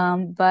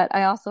 but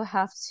I also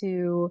have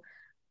to,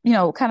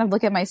 kind of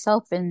look at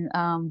myself in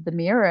the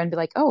mirror and be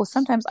like, oh,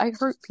 sometimes I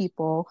hurt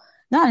people,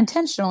 not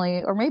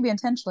intentionally, or maybe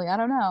intentionally, I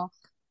don't know.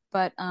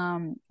 But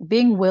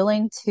being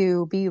willing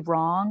to be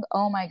wrong,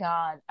 oh my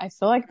God, I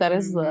feel like that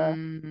is the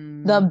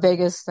Mm.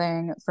 biggest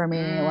thing for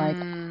me. Like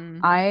Mm.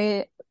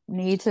 I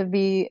need to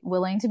be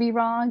willing to be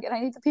wrong, and I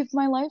need the people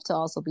in my life to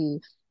also be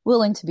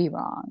willing to be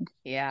wrong.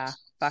 Yeah.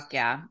 Fuck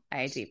yeah.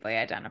 I deeply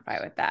identify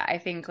with that. I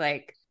think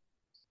like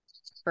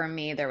for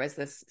me, there was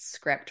this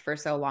script for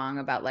so long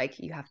about like,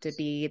 you have to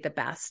be the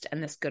best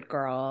and this good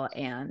girl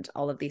and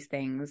all of these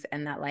things.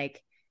 And that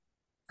like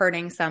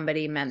hurting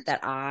somebody meant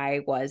that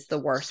I was the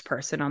worst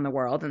person on the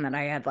world and that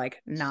I had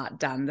like not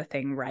done the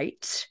thing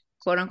right,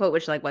 quote unquote,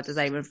 which like, what does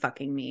that even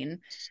fucking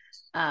mean?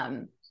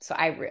 So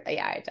I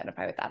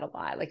identify with that a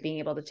lot, like being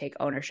able to take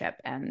ownership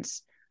and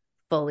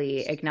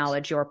fully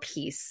acknowledge your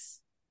piece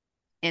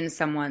in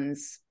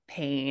someone's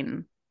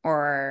pain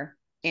or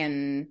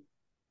in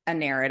a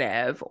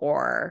narrative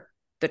or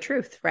the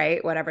truth,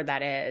 right? Whatever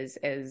that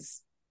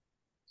is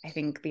I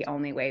think the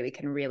only way we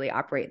can really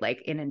operate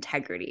like in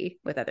integrity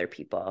with other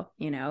people,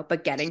 you know?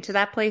 But getting to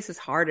that place is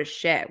hard as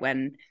shit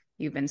when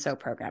you've been so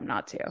programmed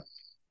not to.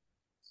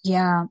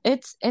 Yeah,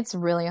 it's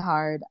really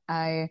hard.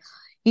 I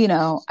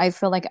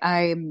feel like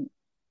I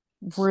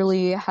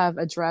really have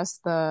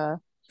addressed the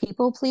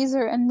people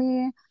pleaser in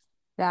me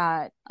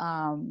that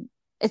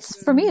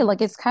it's for me Mm.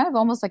 like it's kind of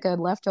almost like a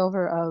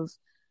leftover of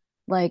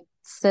like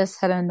cis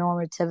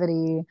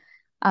heteronormativity,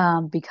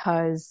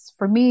 because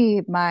for me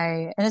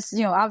and it's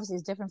obviously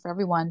it's different for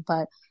everyone,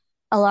 but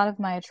a lot of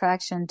my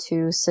attraction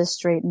to cis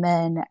straight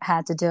men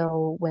had to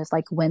deal with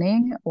like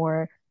winning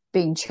or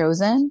being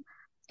chosen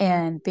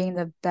and being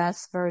the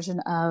best version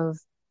of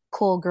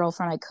cool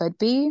girlfriend I could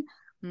be.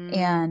 Mm.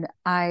 And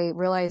I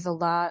realized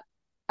that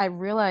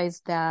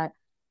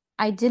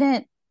I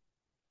didn't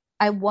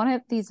I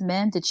wanted these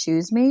men to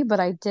choose me, but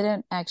I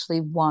didn't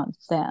actually want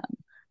them.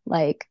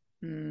 Like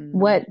Mm.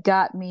 what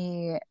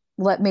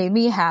what made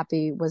me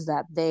happy was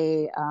that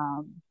they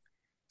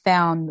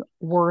found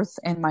worth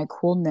in my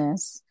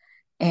coolness.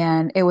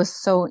 And it was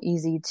so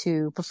easy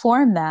to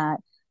perform that.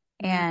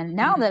 And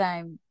now Mm. that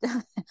I'm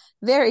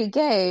very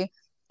gay,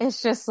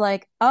 it's just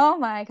like, oh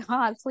my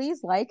God,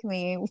 please like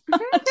me.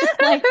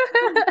 Just like,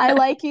 I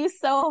like you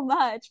so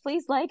much.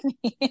 Please like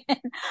me.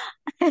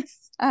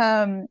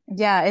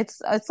 Yeah,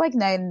 it's like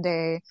night and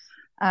day.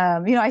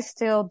 I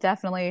still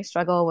definitely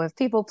struggle with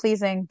people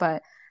pleasing,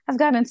 but I've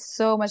gotten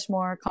so much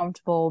more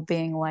comfortable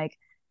being like,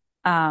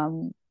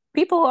 um,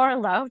 people are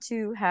allowed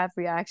to have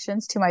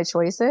reactions to my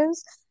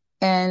choices,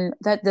 and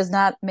that does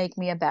not make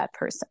me a bad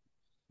person.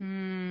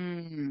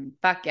 Mm.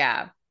 Fuck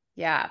yeah.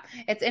 Yeah.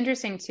 It's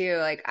interesting too.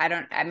 Like, I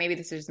don't, maybe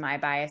this is my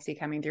biasy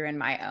coming through in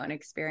my own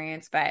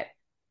experience, but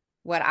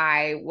what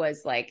I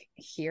was like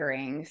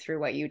hearing through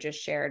what you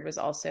just shared was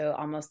also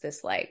almost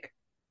this like,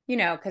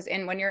 because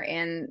when you're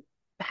in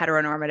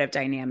heteronormative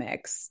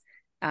dynamics,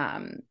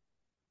 um,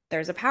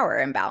 there's a power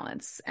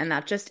imbalance, and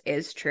that just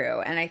is true.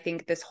 And I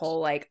think this whole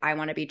like, I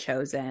want to be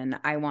chosen,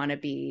 I want to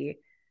be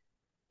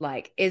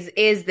like, is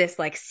this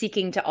like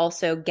seeking to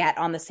also get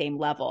on the same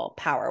level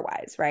power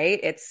wise, right?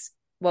 It's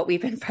what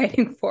we've been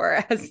fighting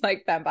for as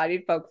like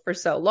femme-bodied folk for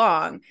so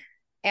long.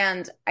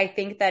 And I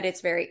think that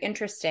it's very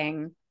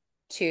interesting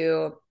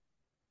to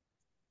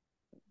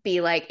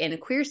be like in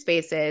queer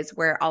spaces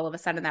where all of a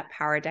sudden that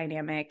power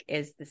dynamic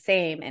is the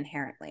same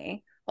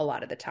inherently a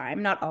lot of the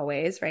time, not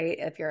always, right?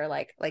 If you're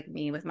like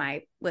me with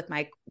my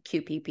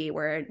QPP,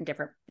 we're in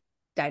different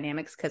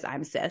dynamics because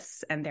I'm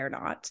cis and they're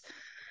not.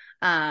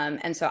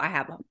 And so I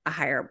have a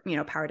higher,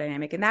 power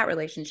dynamic in that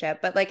relationship.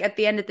 But like at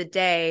the end of the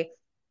day,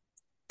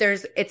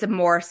 it's a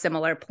more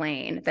similar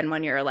plane than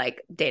when you're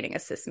like dating a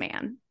cis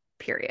man,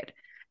 period.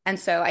 And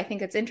so I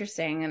think it's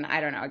interesting. And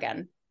I don't know,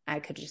 again, I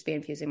could just be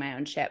infusing my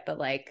own shit. But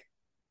like,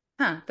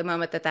 the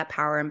moment that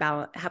power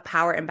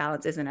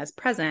imbalance isn't as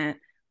present,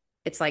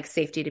 it's like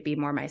safety to be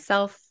more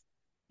myself,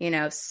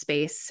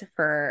 space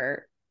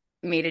for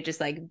me to just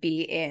like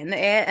be in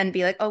it and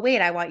be like, oh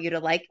wait, I want you to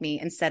like me,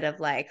 instead of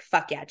like,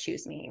 fuck yeah,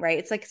 choose me. Right.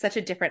 It's like such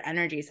a different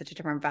energy, such a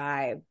different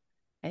vibe.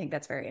 I think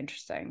that's very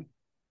interesting.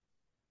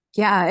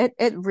 Yeah,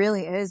 it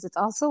really is. It's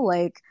also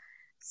like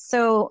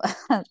so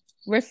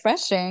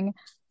refreshing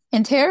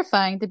and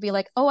terrifying to be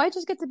like, oh, I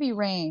just get to be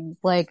Rainn.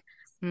 Like,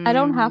 I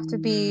don't have to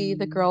be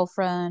the Mm,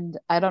 girlfriend.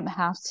 I don't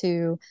have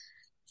to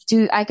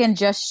I can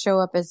just show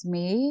up as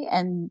me.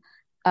 And,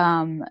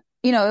 um,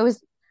 it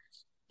was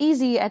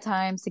easy at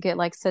times to get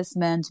like cis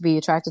men to be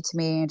attracted to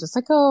me and just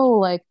like, oh,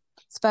 like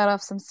spout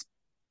off some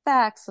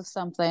facts of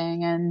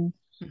something. And,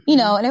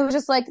 mhm. and it was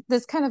just like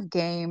this kind of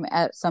game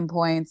at some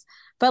points.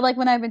 But like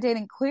when I've been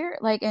dating queer,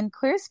 like in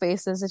queer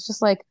spaces, it's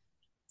just like,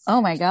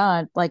 oh my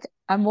God, like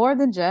I'm more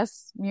than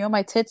just,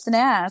 my tits and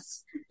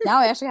ass. Now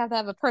I actually have to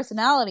have a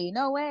personality.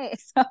 No way.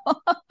 So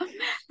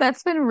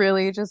that's been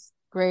really just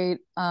great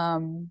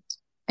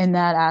in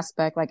that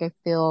aspect. Like I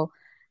feel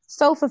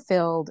so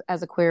fulfilled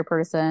as a queer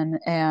person.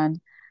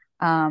 And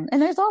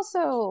there's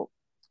also,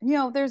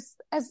 there's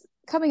as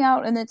coming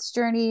out in its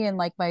journey and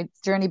like my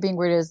journey being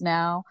where it is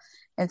now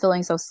and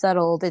feeling so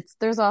settled,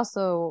 there's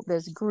also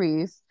this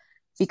grief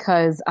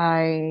because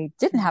I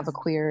didn't have a Mm.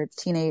 queer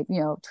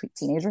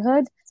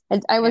teenagerhood.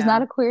 I was Yeah.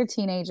 not a queer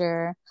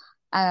teenager.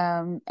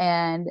 And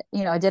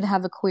I didn't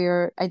have a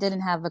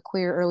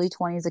queer early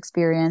 20s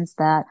experience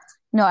that,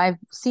 I've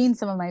seen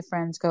some of my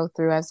friends go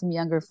through. I have some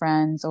younger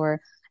friends or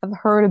I've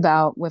heard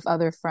about with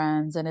other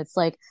friends. And it's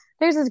like,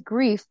 there's this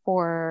grief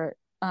for,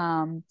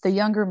 the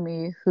younger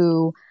me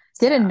who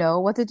didn't Yeah. know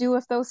what to do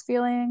with those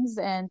feelings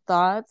and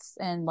thoughts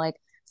and like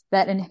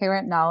that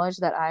inherent knowledge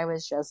that I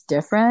was just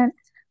different.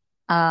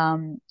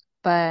 Um,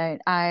 but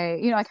I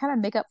kind of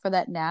make up for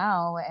that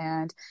now.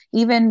 And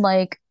even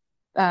like,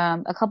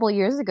 a couple of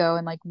years ago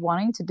and like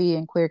wanting to be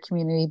in queer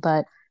community,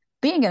 but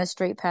being in a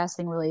straight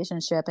passing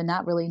relationship and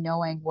not really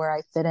knowing where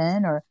I fit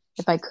in or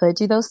if I could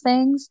do those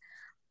things,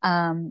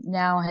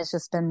 now has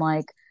just been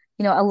like,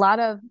 a lot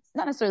of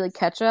not necessarily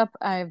catch up.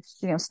 I've,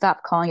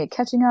 stopped calling it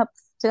catching up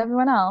to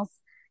everyone else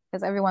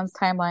because everyone's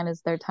timeline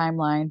is their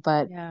timeline,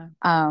 but, Yeah.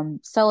 It feels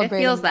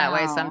celebrating that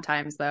way now.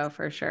 sometimes, though,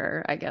 for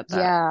sure. I get that.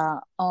 Yeah.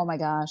 Oh my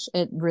gosh.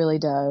 It really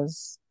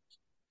does.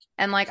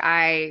 And like,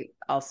 I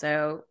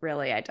also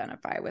really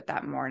identify with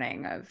that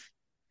morning of,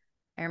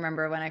 I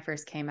remember when I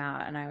first came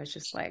out and I was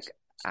just like,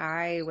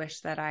 I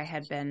wish I'd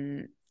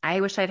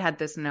had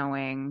this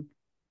knowing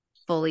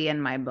fully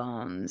in my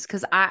bones.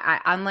 Cause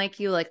unlike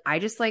you, like, I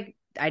just like,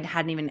 I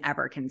hadn't even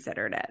ever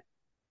considered it.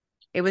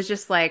 It was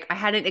just like, I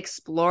hadn't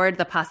explored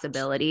the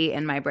possibility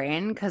in my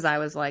brain because I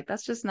was like,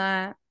 that's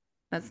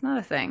not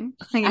a thing.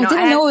 I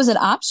didn't know it was an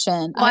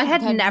option. Well, I I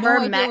had had no never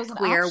idea it met was an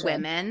queer option.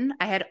 women.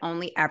 I had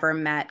only ever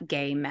met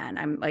gay men.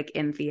 I'm like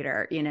in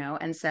theater,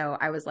 And so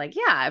I was like,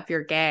 yeah, if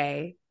you're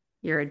gay,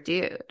 you're a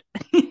dude.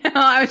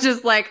 I was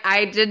just like,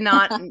 I did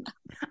not,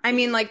 I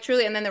mean, like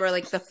truly. And then there were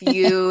like the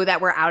few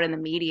that were out in the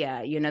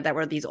media, that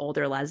were these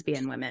older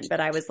lesbian women. But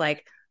I was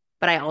like,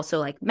 but I also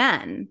like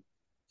men.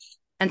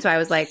 And so I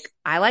was like,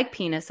 I like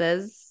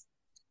penises.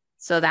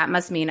 So that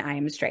must mean I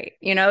am straight.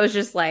 It was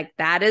just like,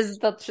 that is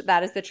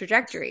the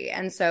trajectory.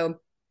 And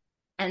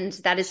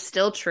that is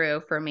still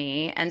true for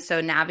me. And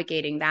so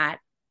navigating that,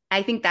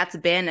 I think that's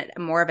been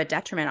more of a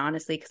detriment,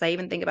 honestly, because I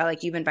even think about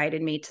like you've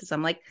invited me to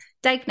some like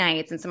dyke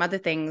nights and some other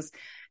things.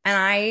 And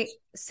I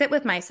sit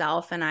with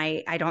myself and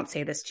I don't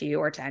say this to you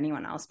or to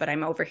anyone else, but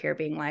I'm over here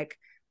being like,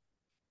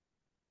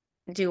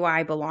 do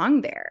I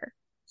belong there?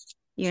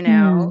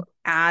 Hmm.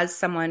 As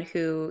someone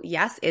who,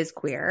 yes, is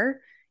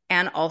queer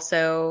and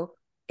also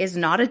is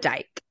not a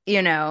dyke,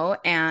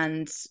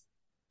 and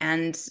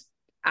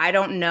I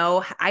don't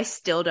know, I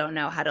still don't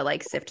know how to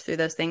like sift through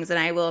those things. And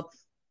I will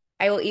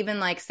even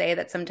like say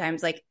that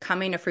sometimes like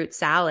coming to fruit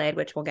salad,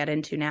 which we'll get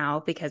into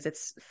now because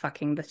it's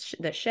fucking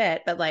the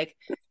shit, but like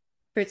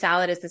fruit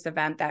salad is this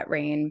event that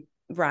Rainn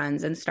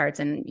runs and starts,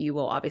 and you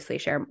will obviously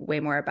share way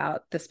more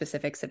about the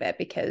specifics of it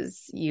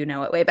because you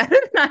know it way better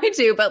than I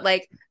do. But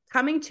like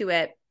coming to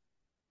it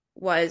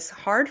was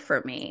hard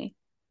for me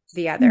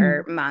the Hmm.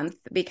 other month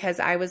because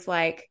I was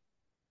like,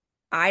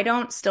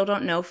 still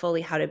don't know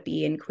fully how to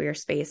be in queer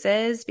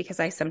spaces because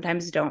I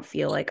sometimes don't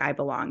feel like I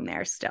belong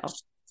there still.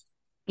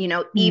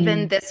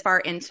 Even Hmm. this far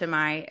into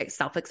my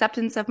self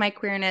acceptance of my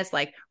queerness,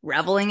 like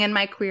reveling in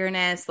my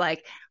queerness,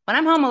 like when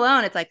I'm home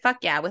alone, it's like, fuck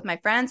yeah. With my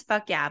friends,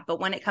 fuck yeah. But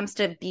when it comes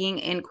to being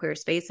in queer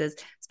spaces,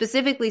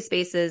 specifically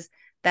spaces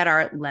that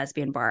are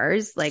lesbian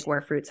bars, like where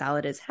fruit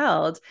salad is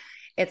held,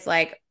 it's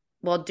like,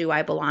 well, do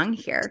I belong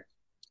here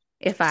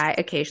if I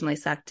occasionally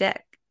suck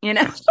dick, you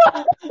know?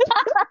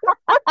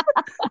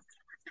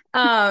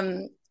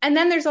 And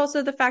then there's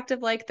also the fact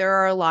of like, there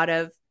are a lot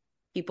of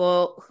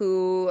people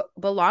who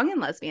belong in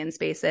lesbian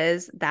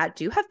spaces that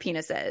do have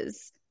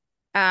penises,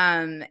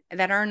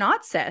 that are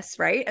not cis,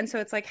 right? And so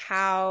it's like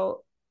how,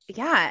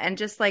 yeah, and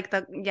just like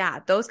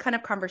those kind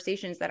of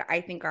conversations that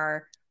I think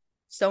are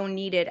so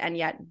needed and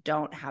yet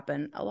don't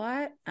happen a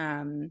lot,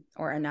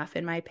 or enough,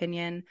 in my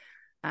opinion.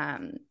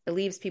 It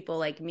leaves people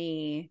like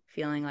me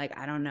feeling like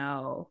I don't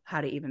know how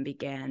to even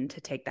begin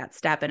to take that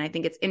step. And I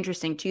think it's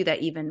interesting too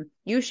that even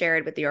you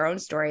shared with your own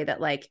story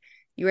that like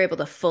you were able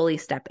to fully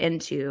step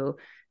into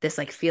this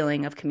like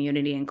feeling of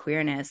community and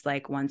queerness,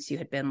 like once you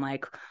had been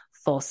like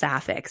full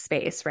sapphic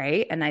space,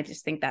 right? And I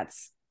just think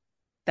that's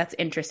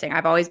interesting.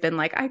 I've always been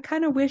like, I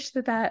kind of wish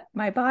that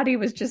my body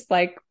was just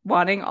like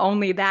wanting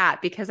only that,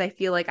 because I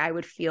feel like I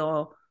would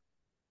feel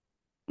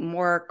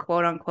more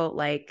quote unquote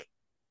like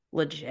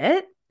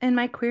legit in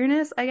my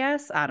queerness, I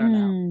guess. I don't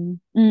know.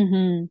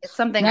 Mm-hmm. It's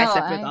something I No,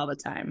 sit with all the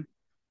time.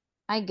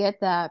 I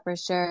get that for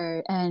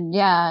sure. And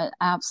yeah,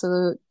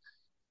 absolute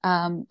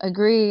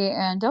agree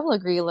and double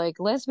agree. Like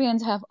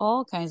lesbians have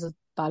all kinds of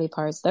body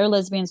parts. There are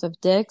lesbians with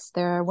dicks,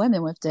 there are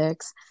women with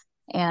dicks,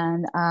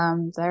 and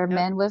there are Yep.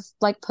 men with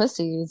like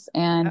pussies,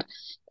 Yep.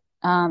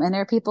 and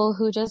there are people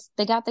who just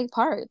they got big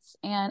parts.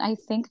 And I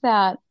think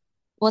that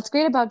what's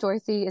great about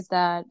Dorothy is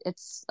that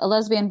it's a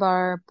lesbian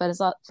bar, but it's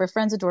not for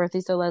friends of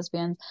Dorothy, so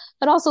lesbians,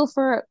 but also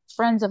for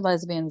friends of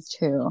lesbians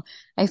too.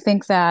 I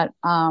think that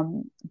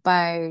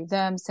by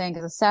them saying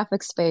it's a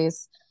sapphic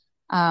space,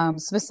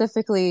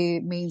 specifically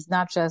means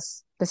not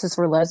just this is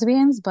for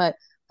lesbians, but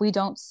we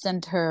don't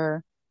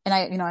center, and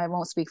I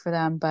won't speak for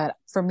them, but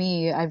for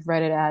me, I've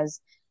read it as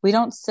we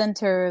don't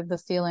center the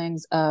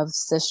feelings of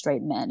cis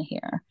straight men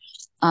here.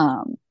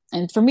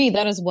 And for me,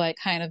 that is what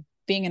kind of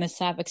being in a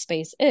sapphic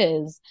space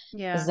is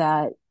Yeah.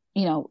 that,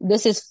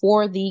 this is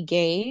for the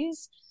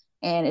gays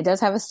and it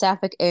does have a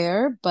sapphic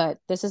air, but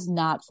this is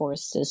not for a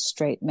cis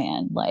straight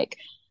man. Like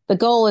the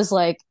goal is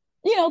like,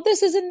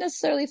 this isn't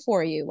necessarily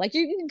for you. Like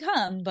you can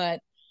come, but,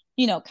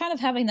 kind of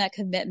having that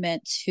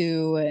commitment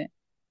to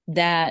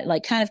that,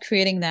 like kind of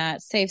creating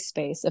that safe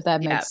space, if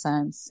that Yeah. makes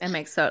sense. It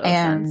makes total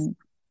sense.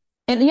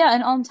 And yeah,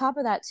 and on top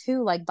of that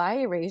too, like bi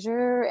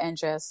erasure and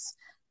just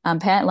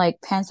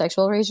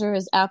pansexual erasure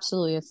is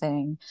absolutely a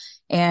thing.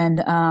 And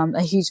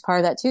a huge part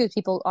of that too,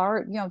 people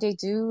are, they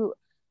do,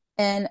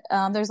 and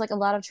there's like a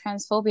lot of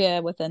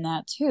transphobia within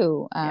that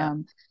too. Yeah.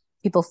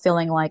 People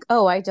feeling like,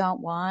 oh, I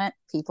don't want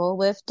people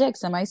with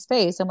dicks in my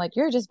space. I'm like,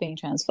 you're just being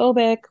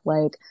transphobic.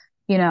 Like,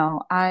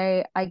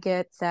 I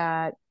get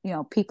that,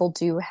 people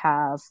do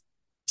have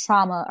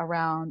trauma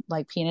around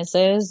like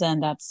penises,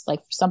 and that's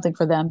like something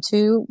for them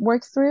to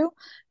work through.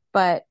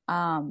 But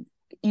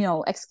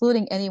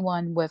excluding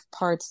anyone with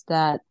parts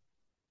that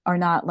are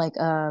not like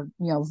a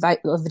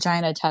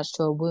vagina attached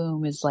to a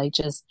womb is like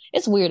just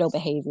it's weirdo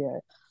behavior.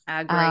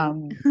 I agree.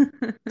 Um,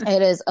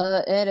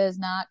 it is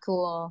not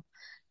cool,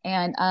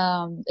 and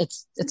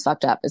it's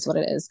fucked up is what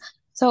it is.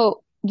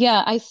 So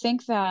yeah, I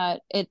think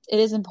that it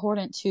is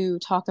important to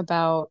talk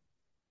about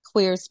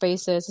queer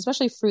spaces,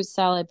 especially fruit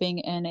salad being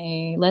in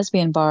a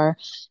lesbian bar,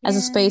 as a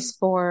Yeah. space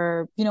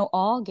for,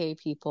 all gay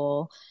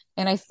people.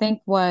 And I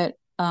think what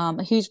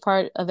a huge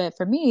part of it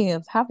for me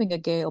of having a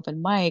gay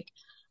open mic,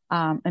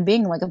 and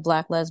being like a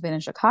Black lesbian in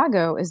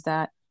Chicago is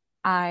that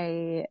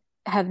I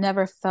have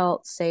never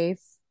felt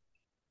safe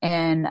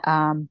in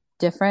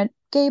different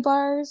gay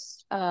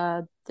bars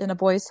in a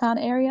boys town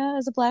area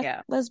as a Black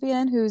Yeah.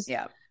 lesbian who's,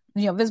 Yeah.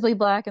 visibly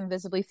Black and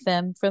visibly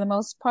femme for the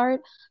most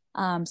part.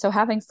 So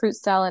having fruit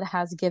salad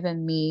has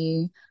given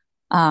me,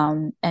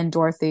 and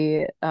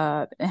Dorothy,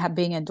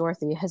 being in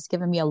Dorothy has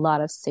given me a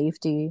lot of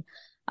safety,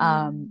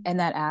 Mm. in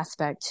that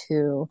aspect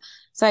too.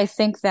 So I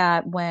think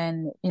that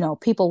when,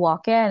 people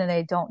walk in and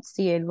they don't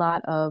see a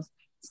lot of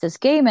cis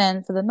gay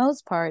men for the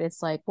most part,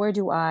 it's like, where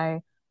do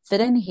I fit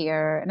in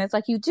here? And it's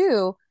like you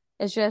do.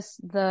 It's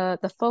just the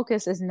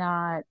focus is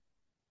not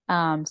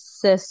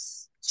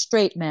cis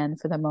straight men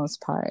for the most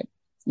part,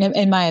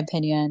 in my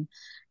opinion.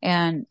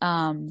 And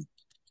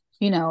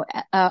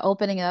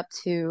opening up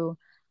to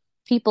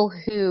people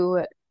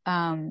who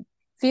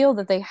feel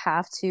that they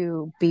have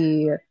to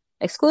be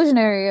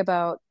exclusionary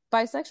about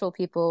bisexual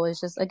people is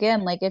just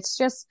again like it's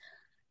just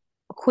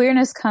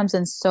queerness comes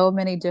in so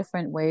many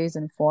different ways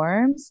and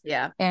forms,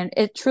 Yeah. and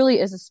it truly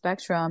is a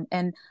spectrum.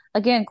 And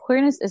again,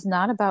 queerness is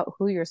not about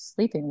who you're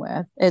sleeping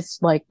with.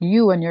 It's like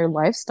you and your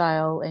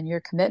lifestyle and your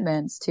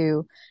commitments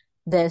to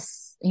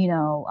this,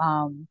 not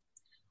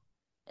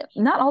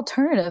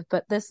alternative,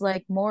 but this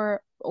like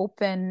more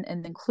open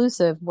and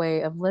inclusive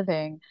way of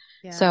living.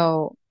 Yeah.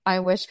 So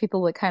I wish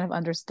people would kind of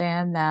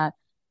understand that,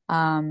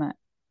 um,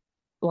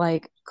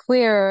 like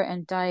queer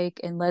and dyke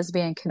and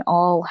lesbian can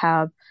all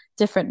have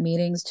different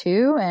meanings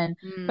too. And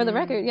for the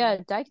record, Mm. yeah,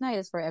 dyke night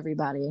is for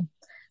everybody.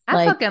 I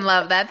Like fucking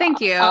love that. Thank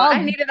you. I all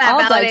needed that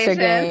all dykes are validation.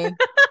 gay.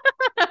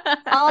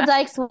 All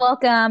dykes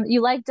welcome.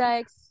 You like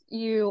dykes,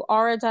 you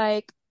are a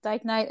dyke.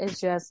 Dyke night is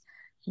just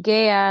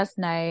gay ass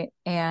night,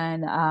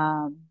 and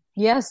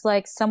yes,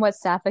 like somewhat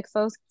sapphic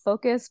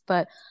focus,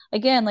 but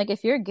again, like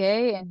if you're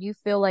gay and you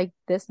feel like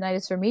this night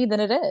is for me,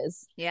 then it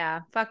is.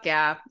 Yeah, fuck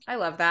yeah. I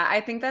love that.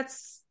 I think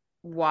that's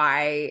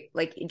why,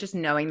 like, just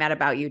knowing that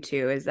about you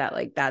too is that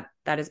like that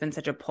has been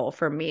such a pull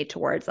for me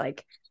towards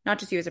like not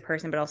just you as a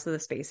person, but also the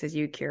spaces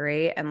you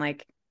curate. And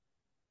like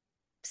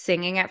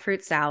singing at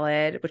Fruit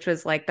Salad, which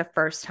was like the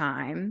first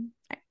time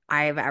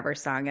I've ever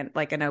sung at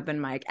like an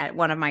open mic at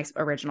one of my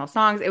original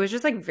songs. It was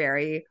just like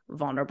very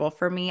vulnerable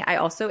for me. I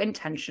also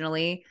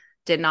intentionally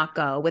did not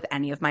go with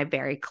any of my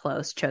very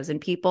close chosen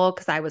people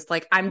because I was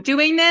like, I'm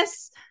doing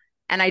this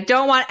and I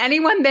don't want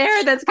anyone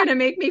there that's going to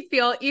make me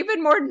feel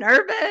even more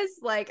nervous.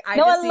 Like I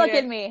No just one look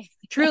at needed me.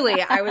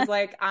 truly, I was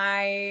like,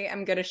 I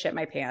am going to shit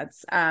my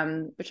pants.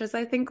 Which is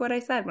I think what I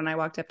said when I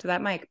walked up to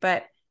that mic,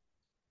 but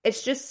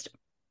it's just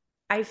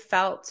I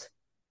felt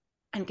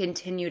and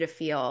continue to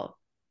feel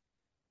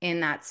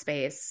in that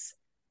space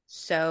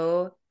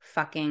so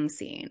fucking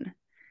seen.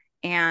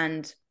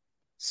 And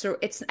so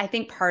I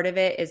think part of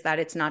it is that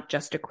it's not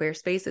just a queer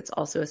space, it's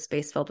also a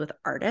space filled with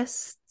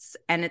artists.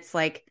 And it's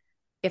like,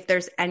 if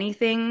there's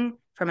anything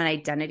from an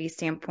identity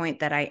standpoint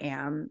that I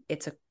am,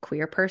 it's a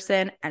queer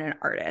person and an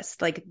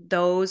artist. Like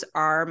those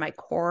are my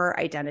core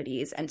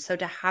identities. And so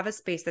to have a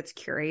space that's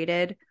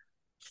curated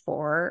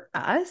for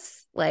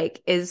us,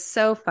 like, is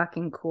so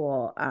fucking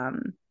cool.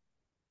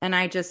 And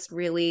I just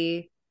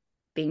really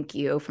thank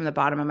you from the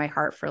bottom of my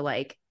heart for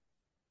like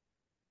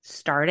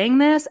starting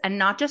this, and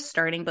not just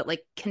starting, but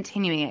like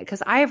continuing it.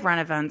 Cause I have run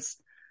events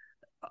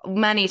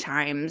many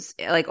times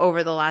like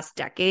over the last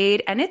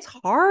decade, and it's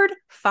hard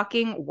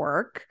fucking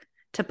work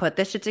to put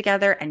this shit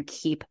together and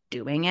keep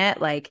doing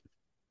it. Like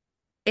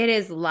it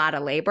is a lot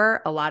of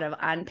labor, a lot of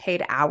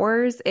unpaid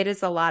hours. It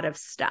is a lot of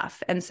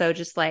stuff. And so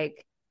just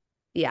like,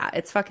 yeah,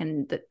 it's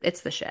fucking,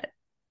 it's the shit.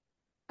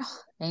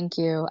 Thank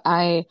you.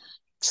 I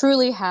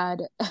truly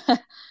had,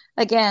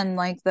 again,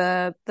 like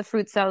the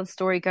fruit salad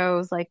story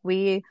goes, like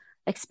we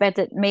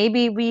expected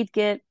maybe we'd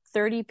get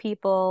 30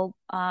 people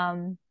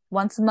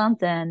once a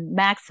month in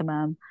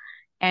maximum.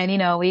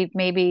 And we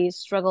maybe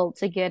struggled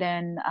to get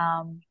in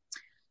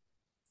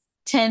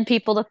 10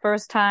 people the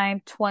first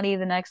time, 20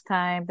 the next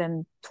time,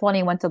 then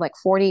 20 went to like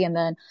 40, and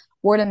then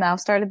word of mouth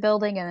started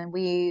building, and then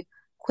we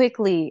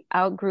quickly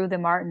outgrew the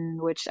Martin,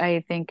 which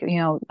I think,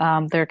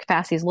 their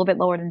capacity is a little bit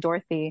lower than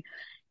Dorothy,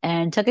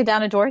 and took it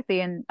down to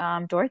Dorothy, and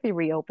Dorothy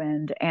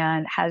reopened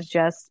and has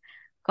just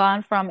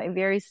gone from a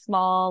very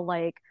small,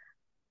 like,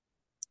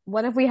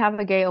 what if we have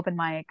a gay open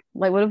mic?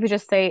 Like, what if we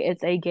just say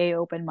it's a gay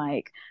open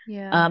mic?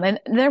 Yeah. And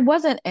there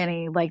wasn't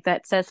any like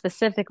that says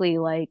specifically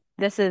like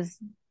this is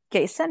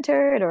gay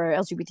centered or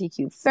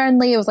LGBTQ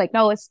friendly. It was like,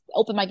 no, it's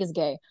open mic is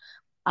gay.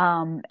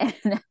 And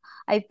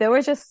there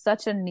was just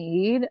such a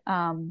need.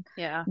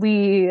 Yeah.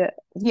 It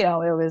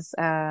was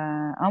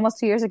almost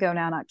 2 years ago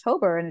now in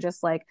October, and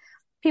just like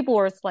people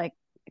were like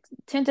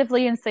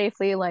tentatively and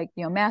safely like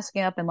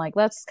masking up and like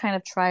let's kind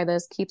of try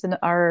this, keep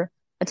our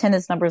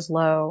attendance numbers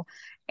low.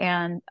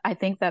 And I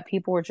think that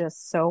people were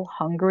just so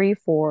hungry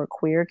for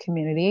queer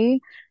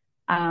community,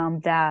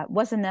 that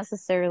wasn't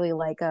necessarily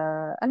like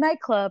a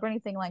nightclub or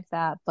anything like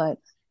that, but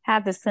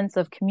had this sense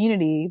of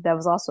community that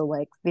was also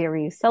like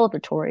very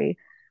celebratory.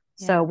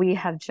 So Yeah. we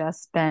have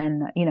just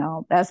been,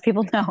 as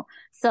people know,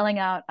 selling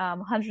out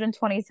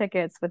 120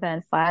 tickets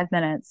within 5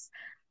 minutes.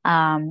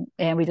 And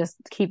we just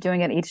keep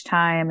doing it each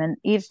time. And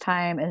each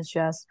time is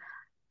just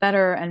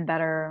better and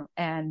better.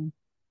 And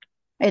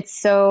it's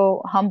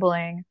so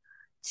humbling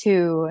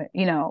to,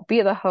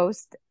 be the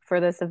host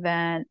for this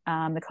event,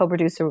 the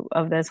co-producer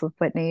of this with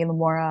Whitney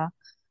Lamora,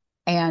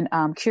 and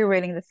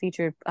curating the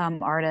featured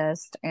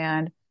artist.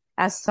 And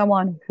as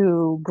someone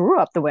who grew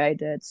up the way I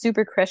did,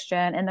 super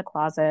Christian in the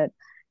closet,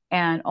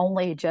 and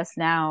only just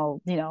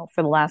now,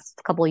 for the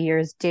last couple of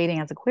years, dating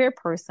as a queer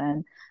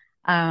person,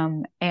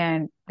 and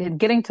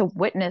getting to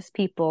witness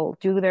people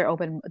do an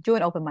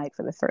open mic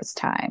for the first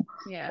time,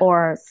 Yeah.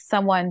 or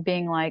someone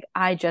being like,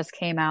 I just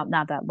came out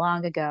not that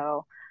long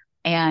ago.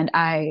 And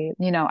I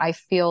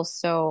feel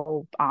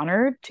so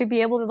honored to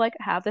be able to like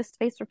have this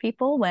space for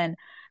people when,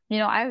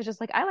 I was just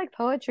like, I like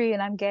poetry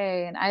and I'm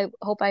gay and I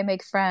hope I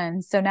make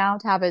friends. So now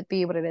to have it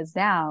be what it is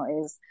now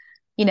is,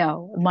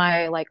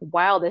 my like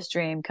wildest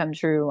dream come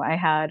true. I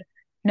had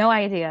no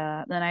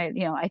idea. Then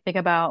I think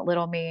about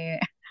little me,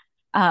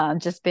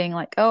 just being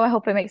like, oh, I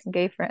hope I make some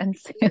gay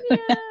friends soon.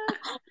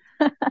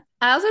 Yeah.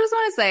 I also just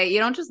want to say, you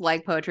don't just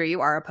like poetry,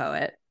 you are a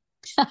poet.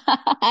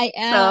 I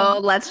So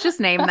am. let's just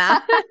name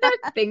that.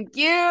 Thank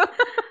you.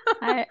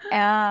 I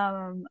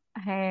am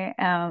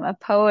a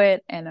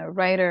poet and a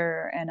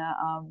writer and a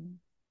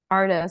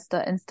artist,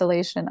 an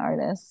installation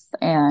artist.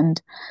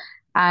 And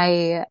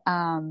I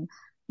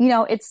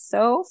it's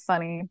so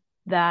funny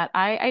that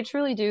I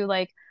truly do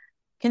like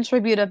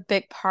contribute a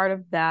big part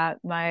of that.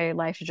 My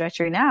life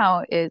trajectory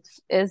now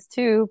is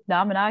to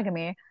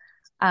non-monogamy.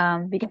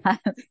 Because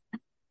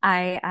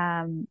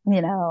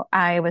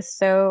I was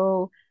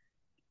so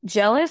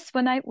jealous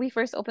when we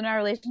first opened our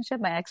relationship,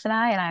 my ex and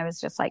I was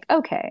just like,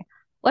 okay,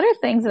 what are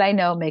things that I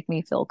know make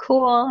me feel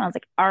cool? And I was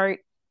like, art.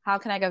 How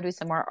can I go do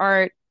some more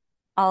art?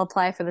 I'll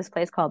apply for this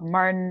place called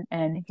Martin,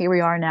 and here we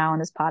are now on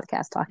this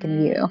podcast talking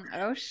to you.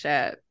 Oh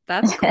shit.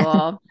 That's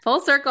cool. Full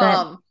But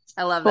circle.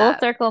 I love full that.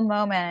 circle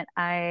moment.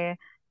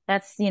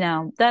 That's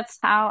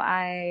how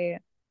I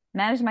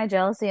manage my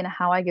jealousy and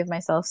how I give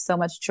myself so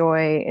much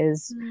joy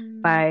is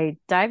Mm. by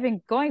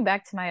going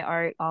back to my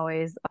art,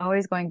 always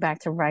going back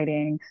to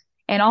writing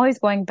And always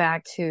going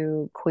back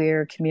to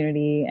queer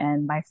community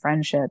and my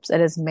friendships, it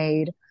has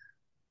made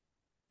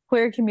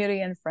queer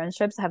community and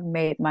friendships have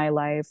made my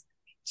life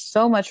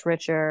so much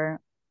richer.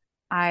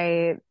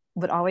 I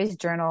would always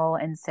journal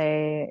and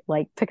say,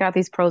 like, pick out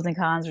these pros and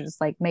cons, or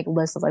just like make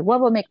lists of like what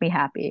would make me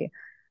happy.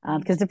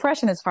 Because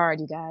depression is hard,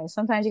 you guys.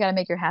 Sometimes you got to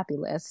make your happy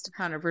list.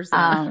 100%.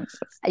 Um,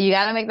 you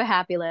got to make the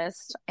happy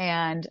list.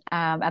 And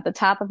at the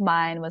top of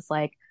mine was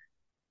like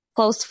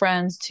close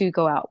friends to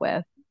go out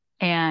with.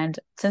 And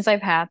since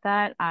I've had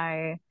that,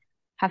 I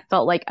have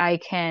felt like I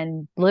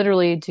can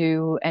literally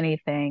do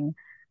anything.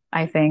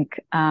 I think,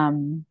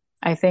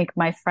 I think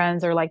my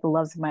friends are like the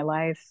loves of my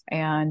life,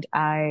 and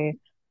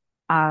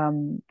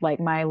like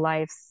my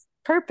life's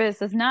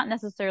purpose is not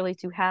necessarily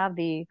to have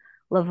the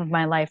love of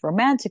my life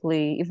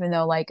romantically, even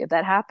though like if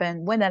that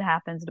happen, when that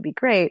happens, it'll be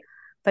great.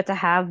 But to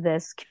have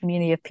this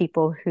community of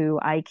people who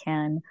I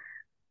can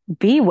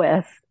be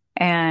with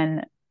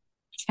and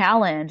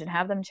challenge and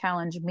have them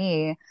challenge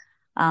me,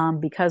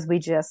 because we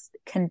just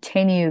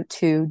continue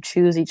to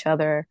choose each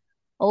other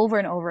over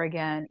and over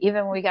again,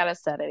 even when we got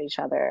upset at each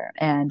other.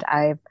 And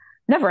I've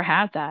never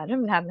had that.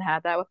 I haven't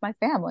had that with my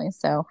family.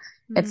 So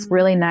it's Mm.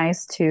 really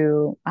nice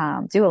to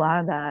do a lot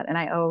of that. And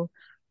I owe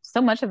so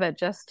much of it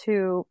just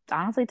to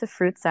honestly to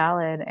fruit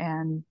salad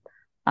and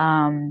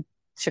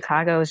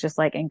Chicago is just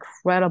like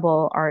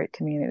incredible art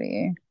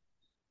community.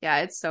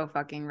 Yeah, it's so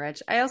fucking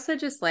rich. I also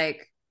just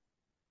like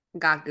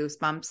got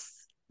goosebumps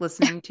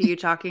listening to you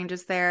talking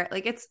just there.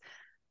 Like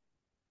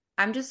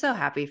I'm just so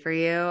happy for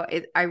you.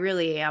 I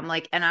really am.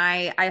 Like, and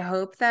I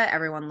hope that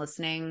everyone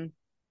listening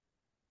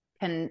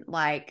can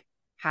like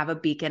have a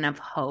beacon of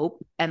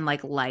hope and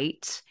like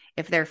light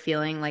if they're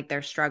feeling like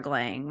they're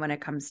struggling when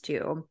it comes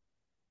to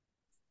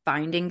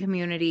finding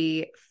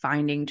community,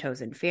 finding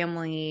chosen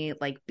family,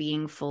 like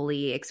being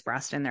fully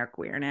expressed in their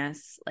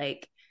queerness.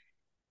 Like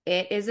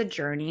it is a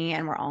journey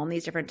and we're all in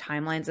these different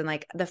timelines. And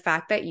like the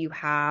fact that you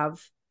have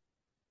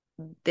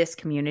this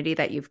community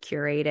that you've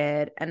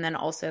curated, and then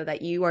also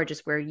that you are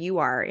just where you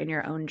are in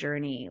your own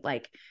journey.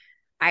 Like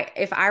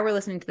if I were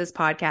listening to this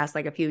podcast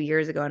like a few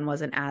years ago and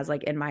wasn't as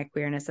like in my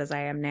queerness as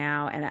I am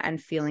now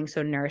and feeling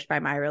so nourished by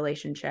my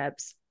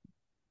relationships,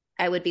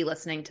 I would be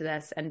listening to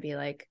this and be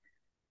like,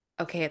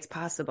 okay, it's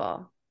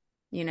possible,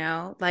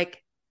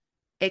 like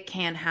it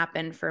can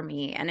happen for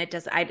me. And it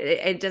doesn't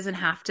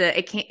have to,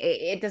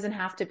 it doesn't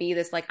have to be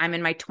this, like I'm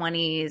in my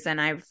 20s and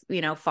I've,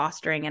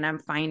 fostering and I'm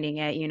finding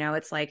it,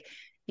 it's like,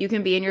 you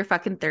can be in your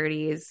fucking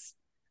 30s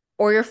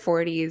or your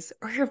 40s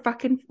or your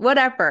fucking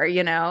whatever,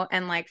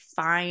 and like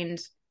find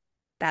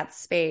that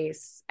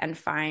space and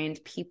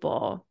find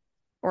people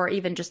or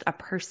even just a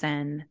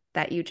person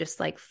that you just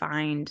like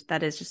find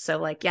that is just so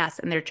like, yes,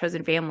 and their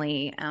chosen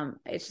family.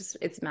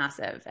 It's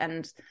massive.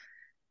 And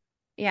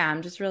yeah,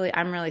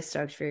 I'm really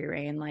stoked for you,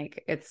 Rainn.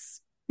 Like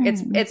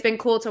Mm. it's been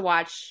cool to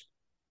watch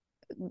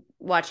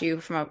you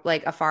from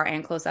like afar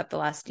and close up the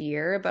last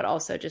year, but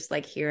also just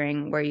like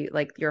hearing where you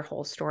like your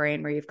whole story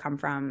and where you've come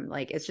from.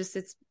 Like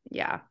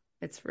yeah,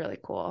 it's really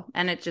cool.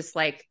 And it just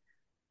like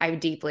I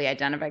deeply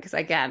identify because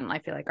again, I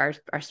feel like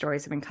our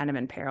stories have been kind of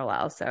in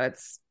parallel. So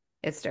it's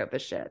dope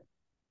as shit.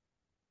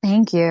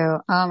 Thank you.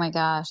 Oh my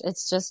gosh.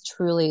 It's just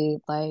truly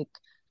like,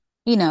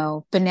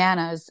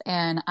 bananas.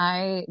 And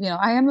I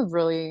am a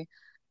really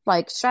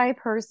like shy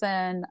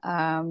person.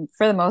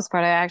 For the most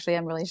part, I actually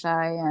am really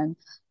shy and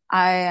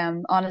I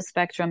am on a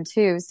spectrum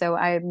too. So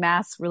I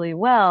mask really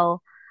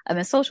well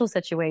in social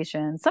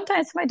situations,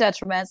 sometimes to my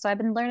detriment. So I've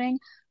been learning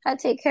how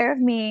to take care of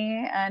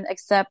me and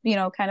accept,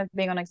 kind of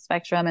being on a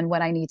spectrum and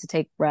when I need to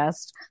take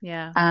rest.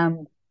 Yeah.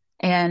 Um,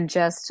 and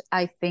just,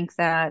 I think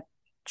that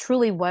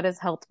truly what has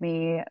helped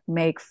me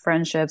make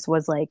friendships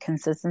was like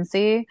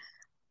consistency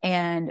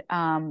and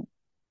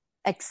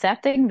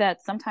accepting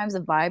that sometimes the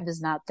vibe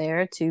is not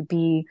there to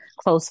be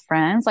close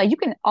friends. Like you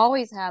can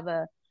always have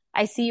a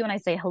I see you and I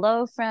say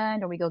hello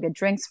friend or we go get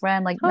drinks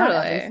friend. Like not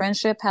every Totally.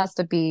 friendship has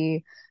to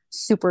be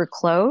super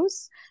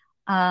close.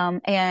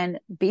 And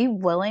be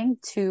willing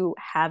to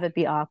have it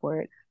be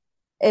awkward.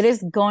 It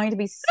is going to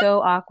be so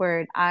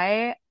awkward.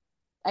 I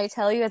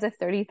tell you as a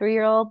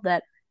 33-year-old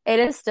that it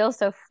is still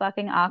so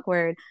fucking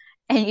awkward.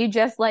 And you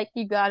just like,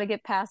 you got to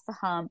get past the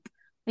hump.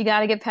 You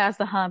got to get past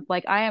the hump.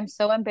 Like, I am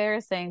so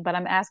embarrassing, but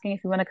I'm asking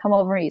if you want to come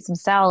over and eat some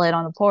salad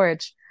on the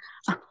porch.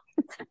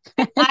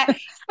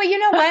 But you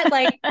know what?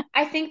 Like,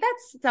 I think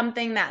that's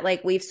something that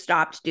like we've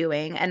stopped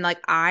doing. And like,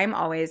 I'm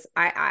always,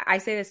 I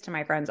say this to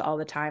my friends all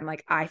the time.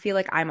 Like, I feel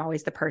like I'm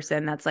always the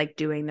person that's like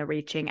doing the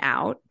reaching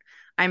out.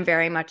 I'm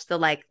very much the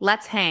like,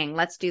 let's hang,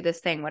 let's do this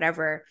thing,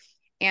 whatever.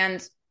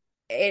 And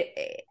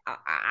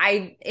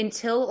I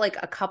until like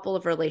a couple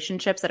of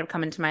relationships that have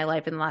come into my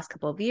life in the last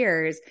couple of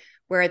years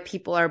where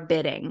people are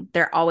bidding,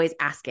 they're always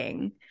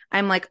asking.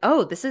 I'm like,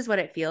 oh, this is what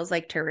it feels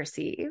like to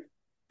receive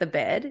the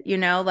bid,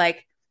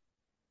 like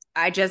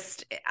I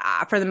just,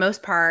 for the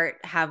most part,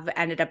 have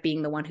ended up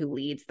being the one who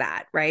leads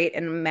that, right?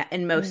 And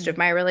in most of Mm.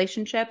 my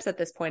relationships at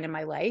this point in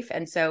my life.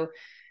 And so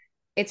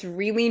it's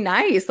really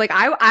nice. Like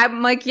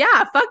I'm like,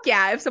 yeah, fuck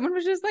yeah. If someone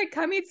was just like,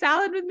 come eat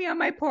salad with me on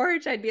my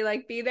porch, I'd be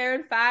like, be there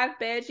in 5,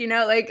 bitch. You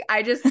know, like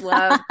I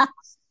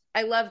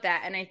love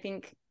that. And I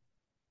think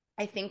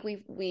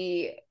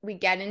we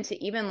get into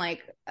even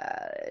like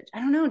I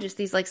don't know, just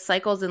these like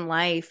cycles in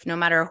life, no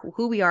matter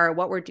who we are,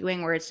 what we're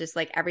doing, where it's just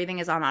like everything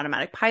is on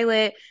automatic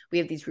pilot. We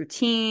have these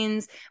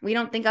routines. We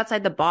don't think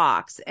outside the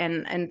box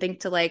and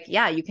think to like,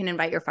 yeah, you can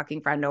invite your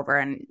fucking friend over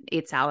and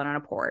eat salad on a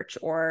porch,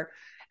 or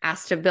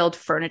ask to build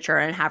furniture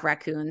and have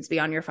raccoons be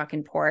on your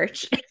fucking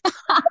porch.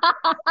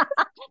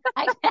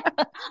 I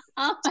can't,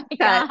 oh my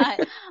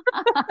Cut.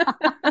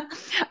 God.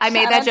 I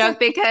made Shout that out to joke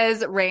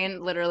because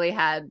Rainn literally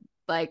had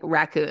like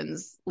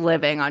raccoons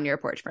living on your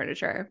porch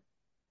furniture.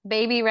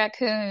 baby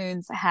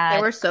raccoons They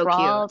had were so cute.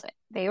 crawled.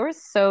 They were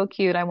so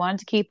cute. I wanted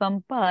to keep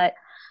them, but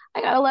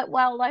I gotta let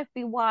wildlife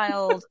be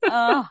wild.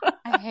 Oh,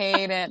 I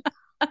hate it.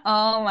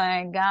 Oh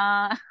my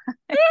God.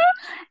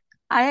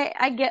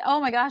 I get, oh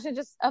my gosh, and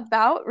just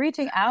about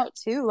reaching out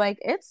too. Like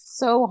it's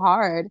so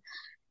hard.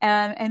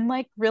 And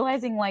like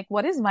realizing like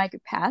what is my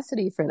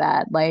capacity for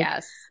that? Like,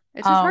 Yes.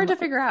 It's just hard um, to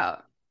figure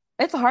out.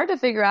 it's hard to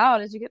figure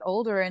out as you get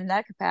older and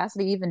that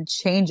capacity even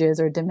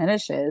changes or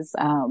diminishes.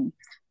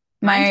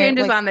 Mine My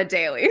changes like, on the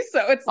daily.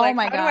 So it's oh like,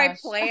 my how do I gosh.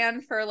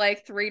 plan for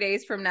like 3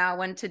 days from now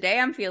when today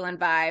I'm feeling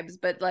vibes,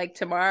 but like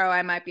tomorrow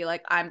I might be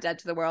like, I'm dead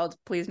to the world.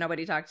 Please,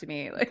 nobody talk to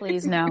me. Like,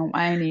 Please no,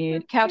 I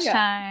need couch yeah.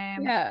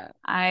 time. Yeah.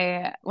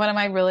 I one of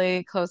my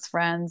really close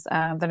friends,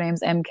 their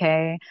name's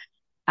MK,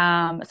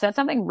 said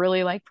something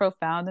really like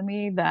profound to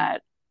me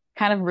that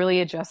kind of really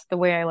adjusts the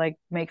way I like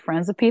make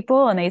friends with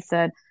people. And they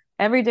said,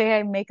 every day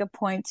I make a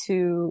point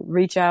to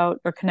reach out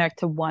or connect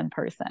to one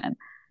person.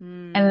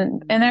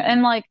 And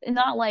Mm. like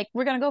not like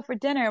we're gonna go for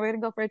dinner, we're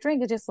gonna go for a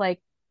drink. It's just like,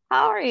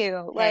 how are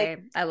you? Like Hey,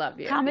 I love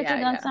you. Yeah,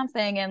 commenting on yeah.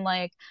 something and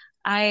like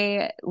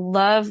I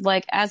love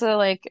like as a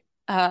like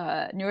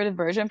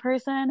neurodivergent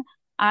person,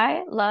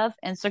 I love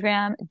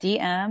Instagram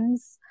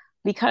DMs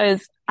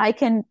because I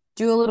can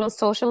do a little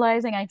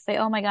socializing. I say,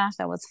 oh my gosh,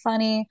 that was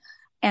funny.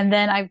 And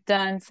then I've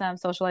done some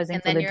socializing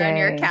And for then the you're on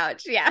your day.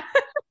 couch. Yeah.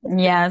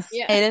 Yes,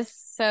 Yeah. it is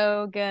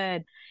so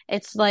good.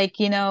 It's like,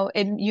 you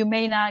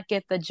may not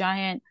get the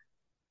giant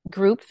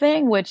group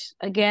thing, which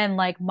again,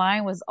 like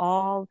mine was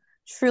all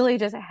truly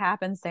just a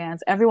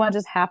happenstance. Everyone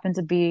just happened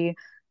to be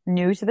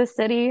new to the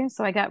city,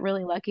 so I got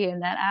really lucky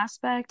in that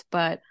aspect.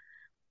 But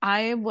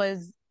I've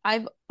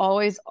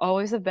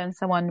always have been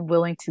someone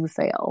willing to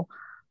fail,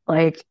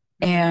 like,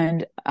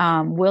 Mm.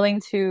 and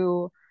willing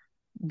to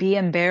be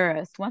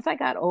embarrassed. Once I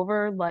got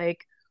over,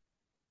 like,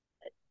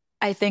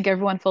 I think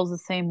everyone feels the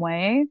same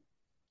way.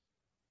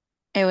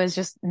 It was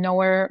just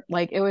nowhere,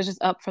 like, it was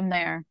just up from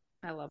there.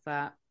 I love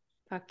that.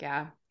 Fuck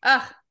yeah.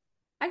 Ugh,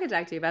 I could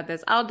talk to you about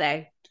this all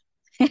day.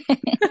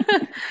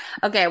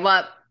 Okay,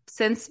 well,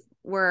 since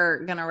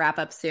we're gonna wrap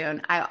up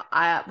soon,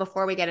 I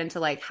before we get into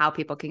like how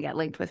people can get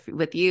linked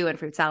with you and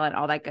fruit salad and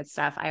all that good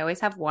stuff, I always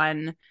have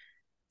one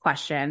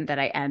question that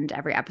I end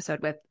every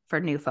episode with for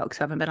new folks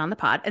who haven't been on the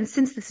pod. And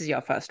since this is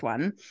your first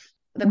one,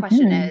 the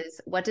question Hmm. is,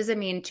 what does it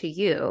mean to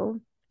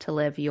you to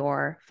live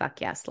your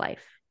fuck yes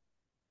life?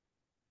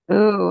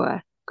 Ooh,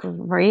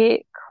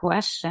 great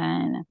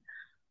question.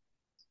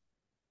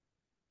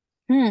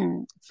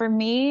 For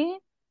me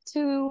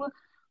to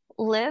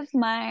live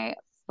my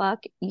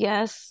fuck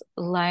yes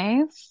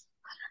life,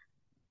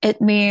 it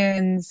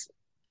means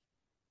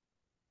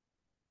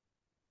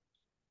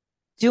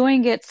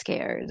doing it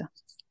scared.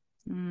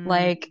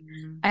 Like,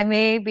 Mm. I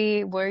may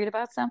be worried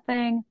about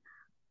something,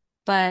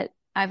 but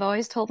I've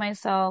always told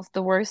myself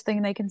the worst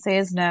thing they can say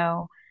is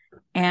no,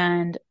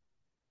 and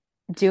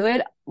do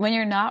it when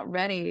you're not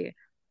ready.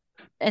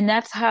 And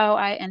that's how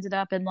I ended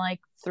up in like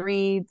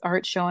 3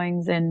 art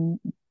showings in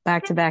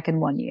back to back in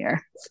 1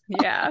 year.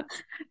 Yeah.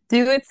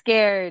 Do it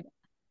scared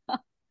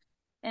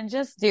and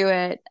just do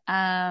it.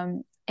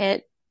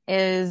 It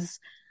is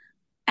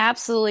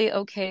absolutely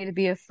okay to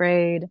be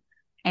afraid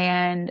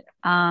and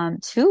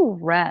to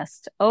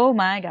rest. Oh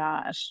my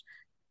gosh.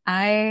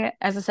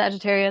 As a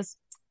Sagittarius,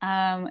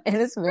 it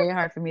is very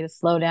hard for me to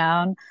slow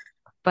down,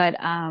 but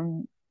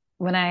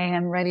when I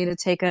am ready to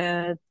take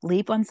a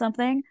leap on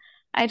something,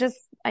 I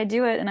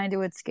do it and I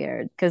do it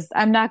scared because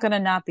I'm not gonna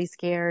not be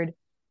scared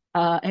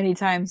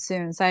anytime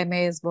soon. So I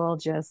may as well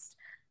just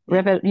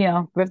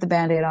Yeah. rip the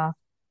band-aid off.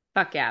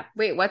 Fuck yeah.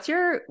 Wait, what's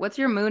your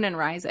moon and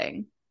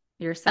rising?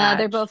 Your Sag.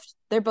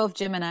 They're both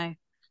Gemini.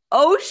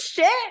 Oh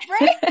shit,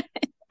 right?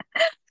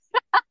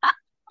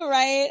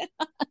 Right.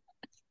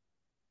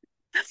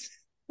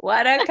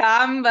 What a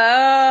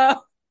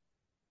combo.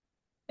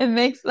 It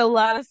makes a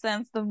lot of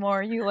sense the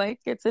more you like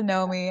get to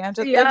know me.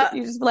 Yeah.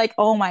 You just like,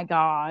 oh my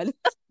God.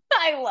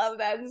 I love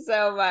that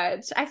so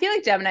much. I feel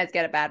like Geminis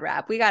get a bad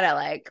rap. We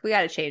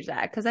gotta change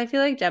that because I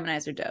feel like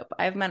Geminis are dope.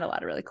 I've met a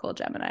lot of really cool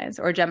Geminis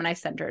or Gemini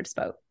centered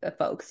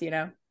folks, you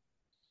know?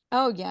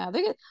 Oh yeah,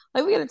 we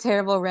get a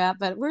terrible rap,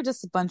 but we're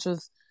just a bunch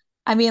of.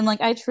 I mean, like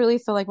I truly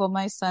feel like, well,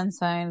 my sun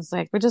sign is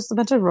like we're just a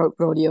bunch of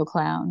rodeo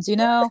clowns,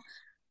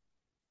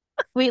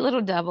 sweet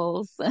little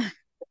devils.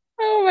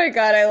 Oh my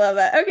God, I love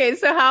that. Okay,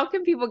 so how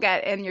can people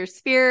get in your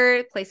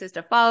sphere, places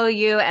to follow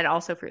you, and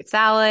also Fruit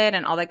Salad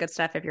and all that good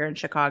stuff if you're in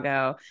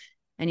Chicago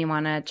and you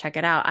want to check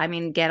it out? I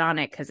mean, get on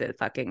it because it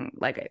fucking,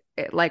 like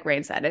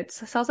Rainn said, it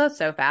sells out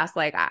so fast.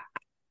 Like,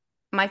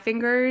 my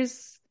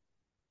fingers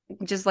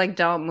just like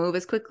don't move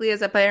as quickly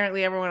as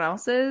apparently everyone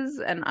else's,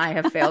 and I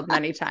have failed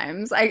many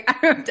times. I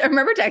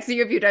remember texting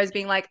you a few times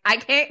being like, I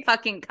can't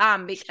fucking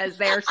come because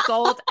they're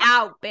sold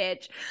out,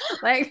 bitch.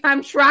 Like,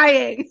 I'm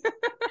trying.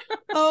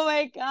 Oh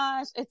my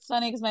gosh. It's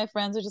funny because my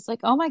friends are just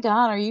like, oh my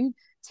God, are you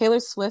Taylor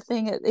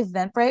Swifting at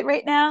Eventbrite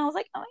right now? I was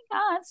like, oh my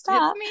God, It's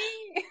stop.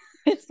 me.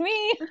 It's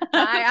me.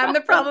 Hi, I'm the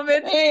problem.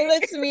 It's me.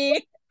 It's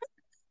me.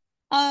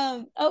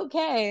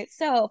 Okay.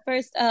 So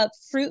first up,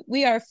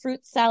 we are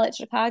Fruit Salad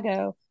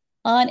Chicago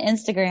on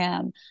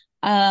Instagram.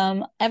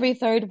 Every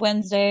third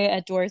Wednesday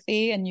at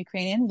Dorothy in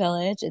Ukrainian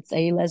Village. It's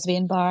a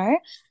lesbian bar.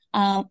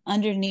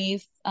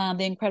 Underneath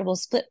the incredible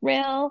Split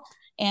Rail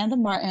and the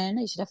Martin.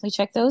 You should definitely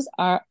check those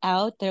are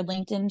out. They're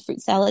linked in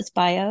Fruit Salad's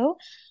bio.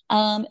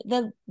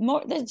 The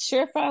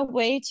surefire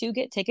way to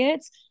get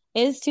tickets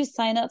is to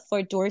sign up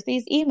for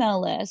Dorothy's email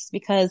list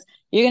because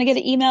you're going to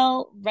get an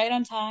email right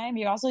on time.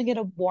 You're also going to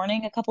get a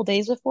warning a couple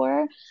days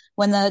before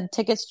when the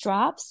tickets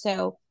drop.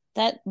 So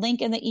that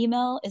link in the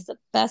email is the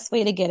best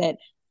way to get it.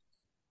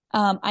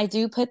 I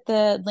do put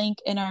the link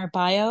in our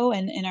bio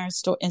and in our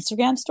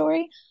Instagram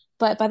story,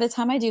 but by the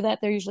time I do that,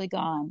 they're usually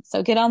gone.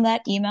 So get on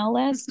that email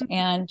list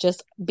and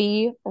just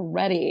be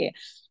ready.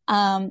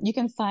 You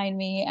can find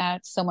me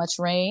at So Much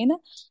Rainn.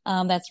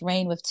 That's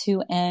Rainn with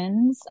 2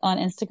 N's on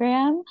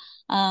Instagram.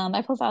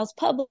 My profile is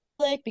public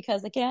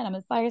because again, I'm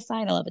a fire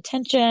sign. I love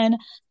attention.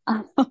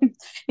 Um,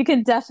 you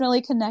can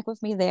definitely connect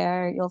with me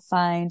there. You'll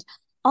find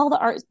all the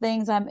art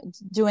things I'm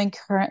doing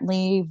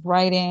currently,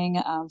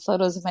 writing,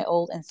 photos of my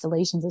old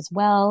installations as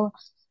well.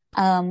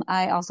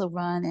 I also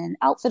run an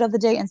outfit of the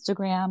day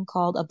Instagram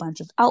called A Bunch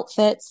of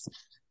Outfits.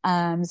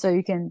 So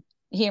you can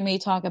hear me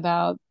talk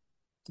about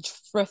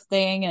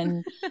thrifting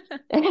and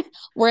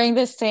wearing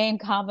the same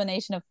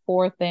combination of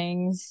 4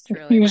 things It's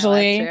really my life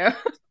usually. too.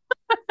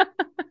 Oh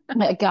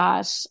my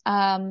gosh.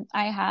 I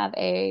have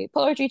a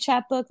poetry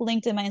chapbook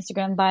linked in my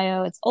Instagram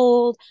bio. It's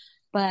old,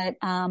 but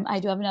I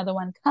do have another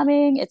one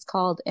coming. It's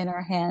called In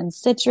Our Hands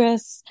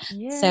Citrus.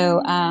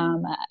 So Yeah.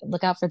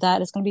 look out for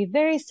that. It's going to be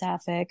very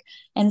sapphic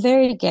and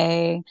very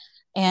gay.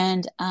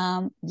 And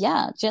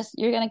yeah, just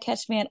you're going to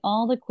catch me at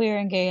all the queer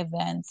and gay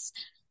events.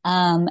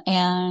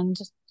 And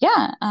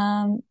yeah,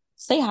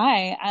 say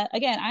hi.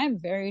 Again, I'm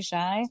very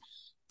shy,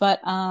 but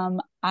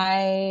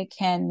I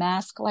can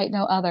mask like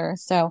no other.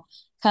 So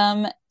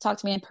come talk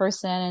to me in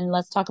person and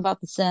let's talk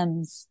about The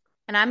Sims.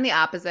 And I'm the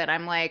opposite.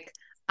 I'm like,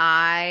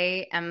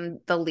 I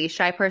am the least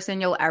shy person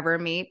you'll ever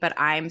meet, but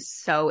I'm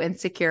so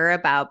insecure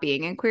about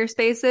being in queer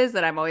spaces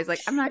that I'm always like,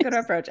 I'm not going to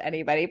approach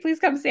anybody. Please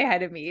come say hi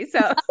to me. So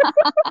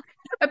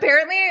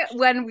apparently,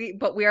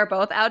 but we are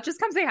both out, just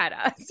come say hi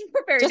to us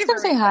for very Just come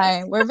different say hi.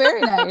 reasons. We're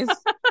very nice.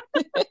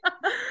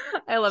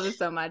 I love this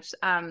so much.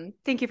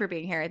 Thank you for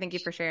being here. Thank you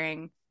for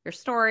sharing your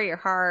story, your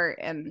heart,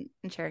 and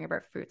sharing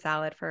about Fruit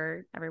Salad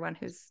for everyone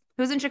who's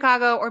in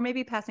Chicago or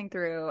maybe passing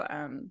through.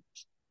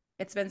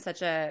 It's been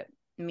such a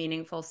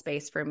meaningful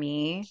space for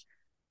me,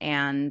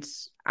 and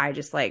I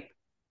just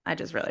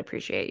really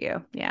appreciate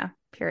you. Yeah,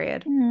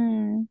 period.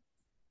 I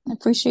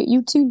appreciate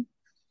you too.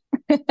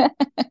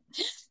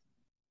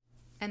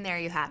 And there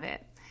you have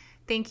it.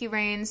 Thank you,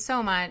 Rainn,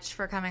 so much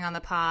for coming on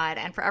the pod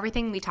and for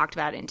everything we talked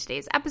about in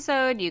today's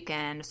episode. You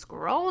can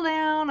scroll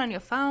down on your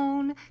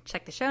phone,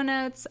 check the show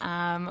notes,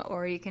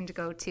 or you can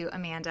go to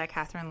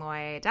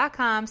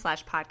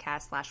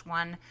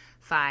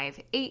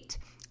amandacatherine.com/podcast/158.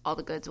 All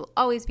the goods will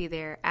always be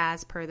there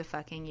as per the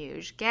fucking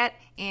usual. Get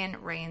in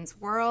Rainn's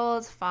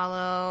world.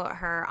 Follow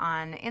her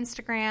on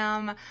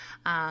Instagram.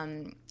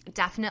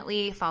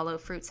 Definitely follow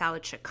Fruit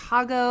Salad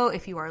Chicago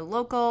if you are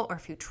local or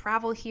if you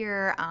travel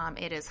here.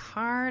 It is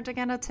hard to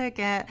get a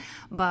ticket,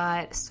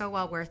 but so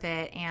well worth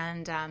it.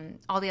 And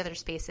all the other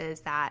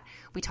spaces that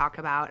we talk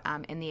about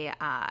in the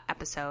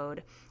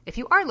episode, if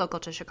you are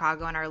local to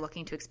Chicago and are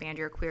looking to expand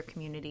your queer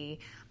community,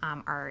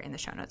 are in the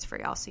show notes for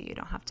y'all, so you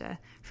don't have to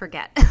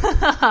forget.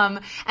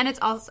 And it's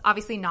also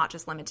obviously not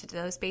just limited to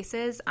those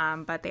spaces,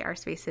 but they are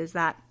spaces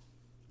that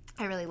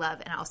I really love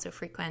and also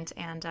frequent,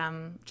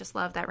 and just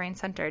love that Rainn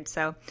centered.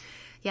 So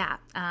yeah.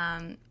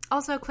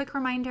 Also, a quick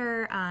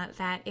reminder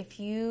that if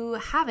you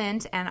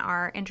haven't and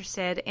are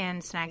interested in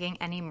snagging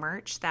any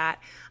merch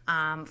that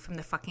from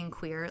the fucking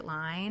queer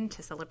line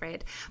to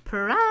celebrate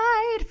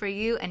Pride for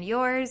you and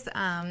yours,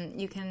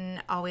 you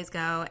can always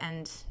go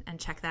and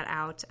check that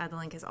out. The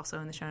link is also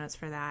in the show notes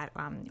for that,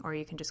 or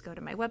you can just go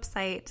to my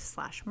website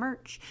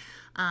 /merch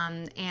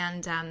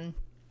and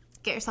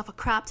get yourself a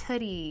cropped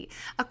hoodie,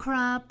 a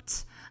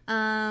cropped,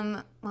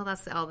 well,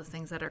 that's all the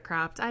things that are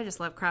cropped. I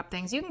just love cropped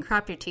things. You can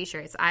crop your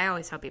t-shirts. I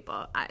always tell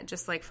people, I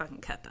just like fucking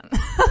cut them.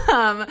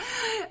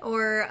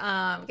 Or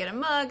get a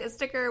mug, a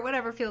sticker,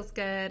 whatever feels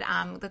good.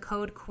 The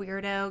code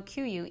QUEERDO,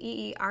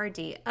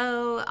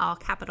 QUEERDO, all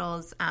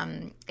capitals,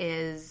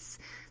 is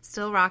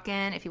still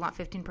rocking if you want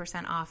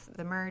 15% off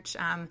the merch.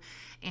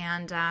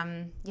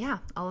 Yeah,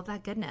 all of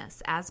that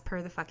goodness as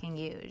per the fucking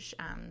huge.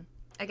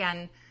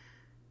 Again,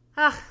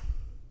 I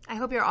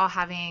hope you're all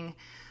having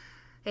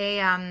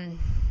a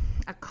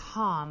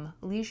calm,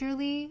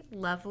 leisurely,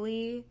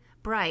 lovely,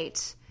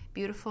 bright,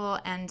 beautiful,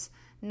 and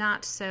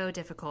not so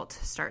difficult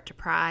start to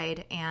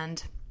Pride.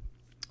 And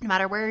no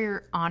matter where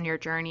you're on your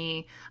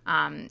journey,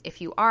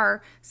 if you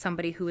are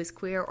somebody who is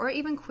queer or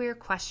even queer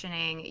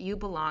questioning, you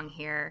belong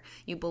here.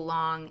 You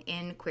belong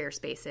in queer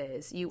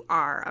spaces. You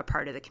are a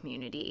part of the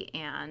community.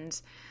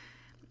 And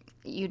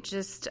I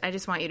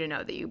just want you to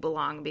know that you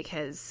belong,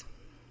 because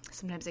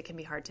sometimes it can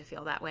be hard to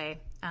feel that way.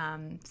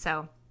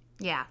 So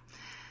yeah.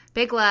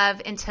 Big love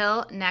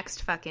until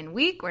next fucking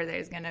week, where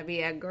there's going to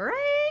be a great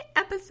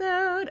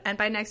episode. And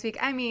by next week,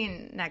 I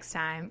mean next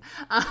time.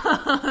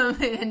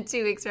 In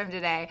 2 weeks from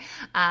today.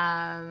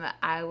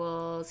 I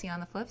will see you on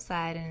the flip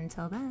side. And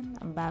until then,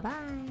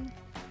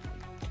 bye-bye.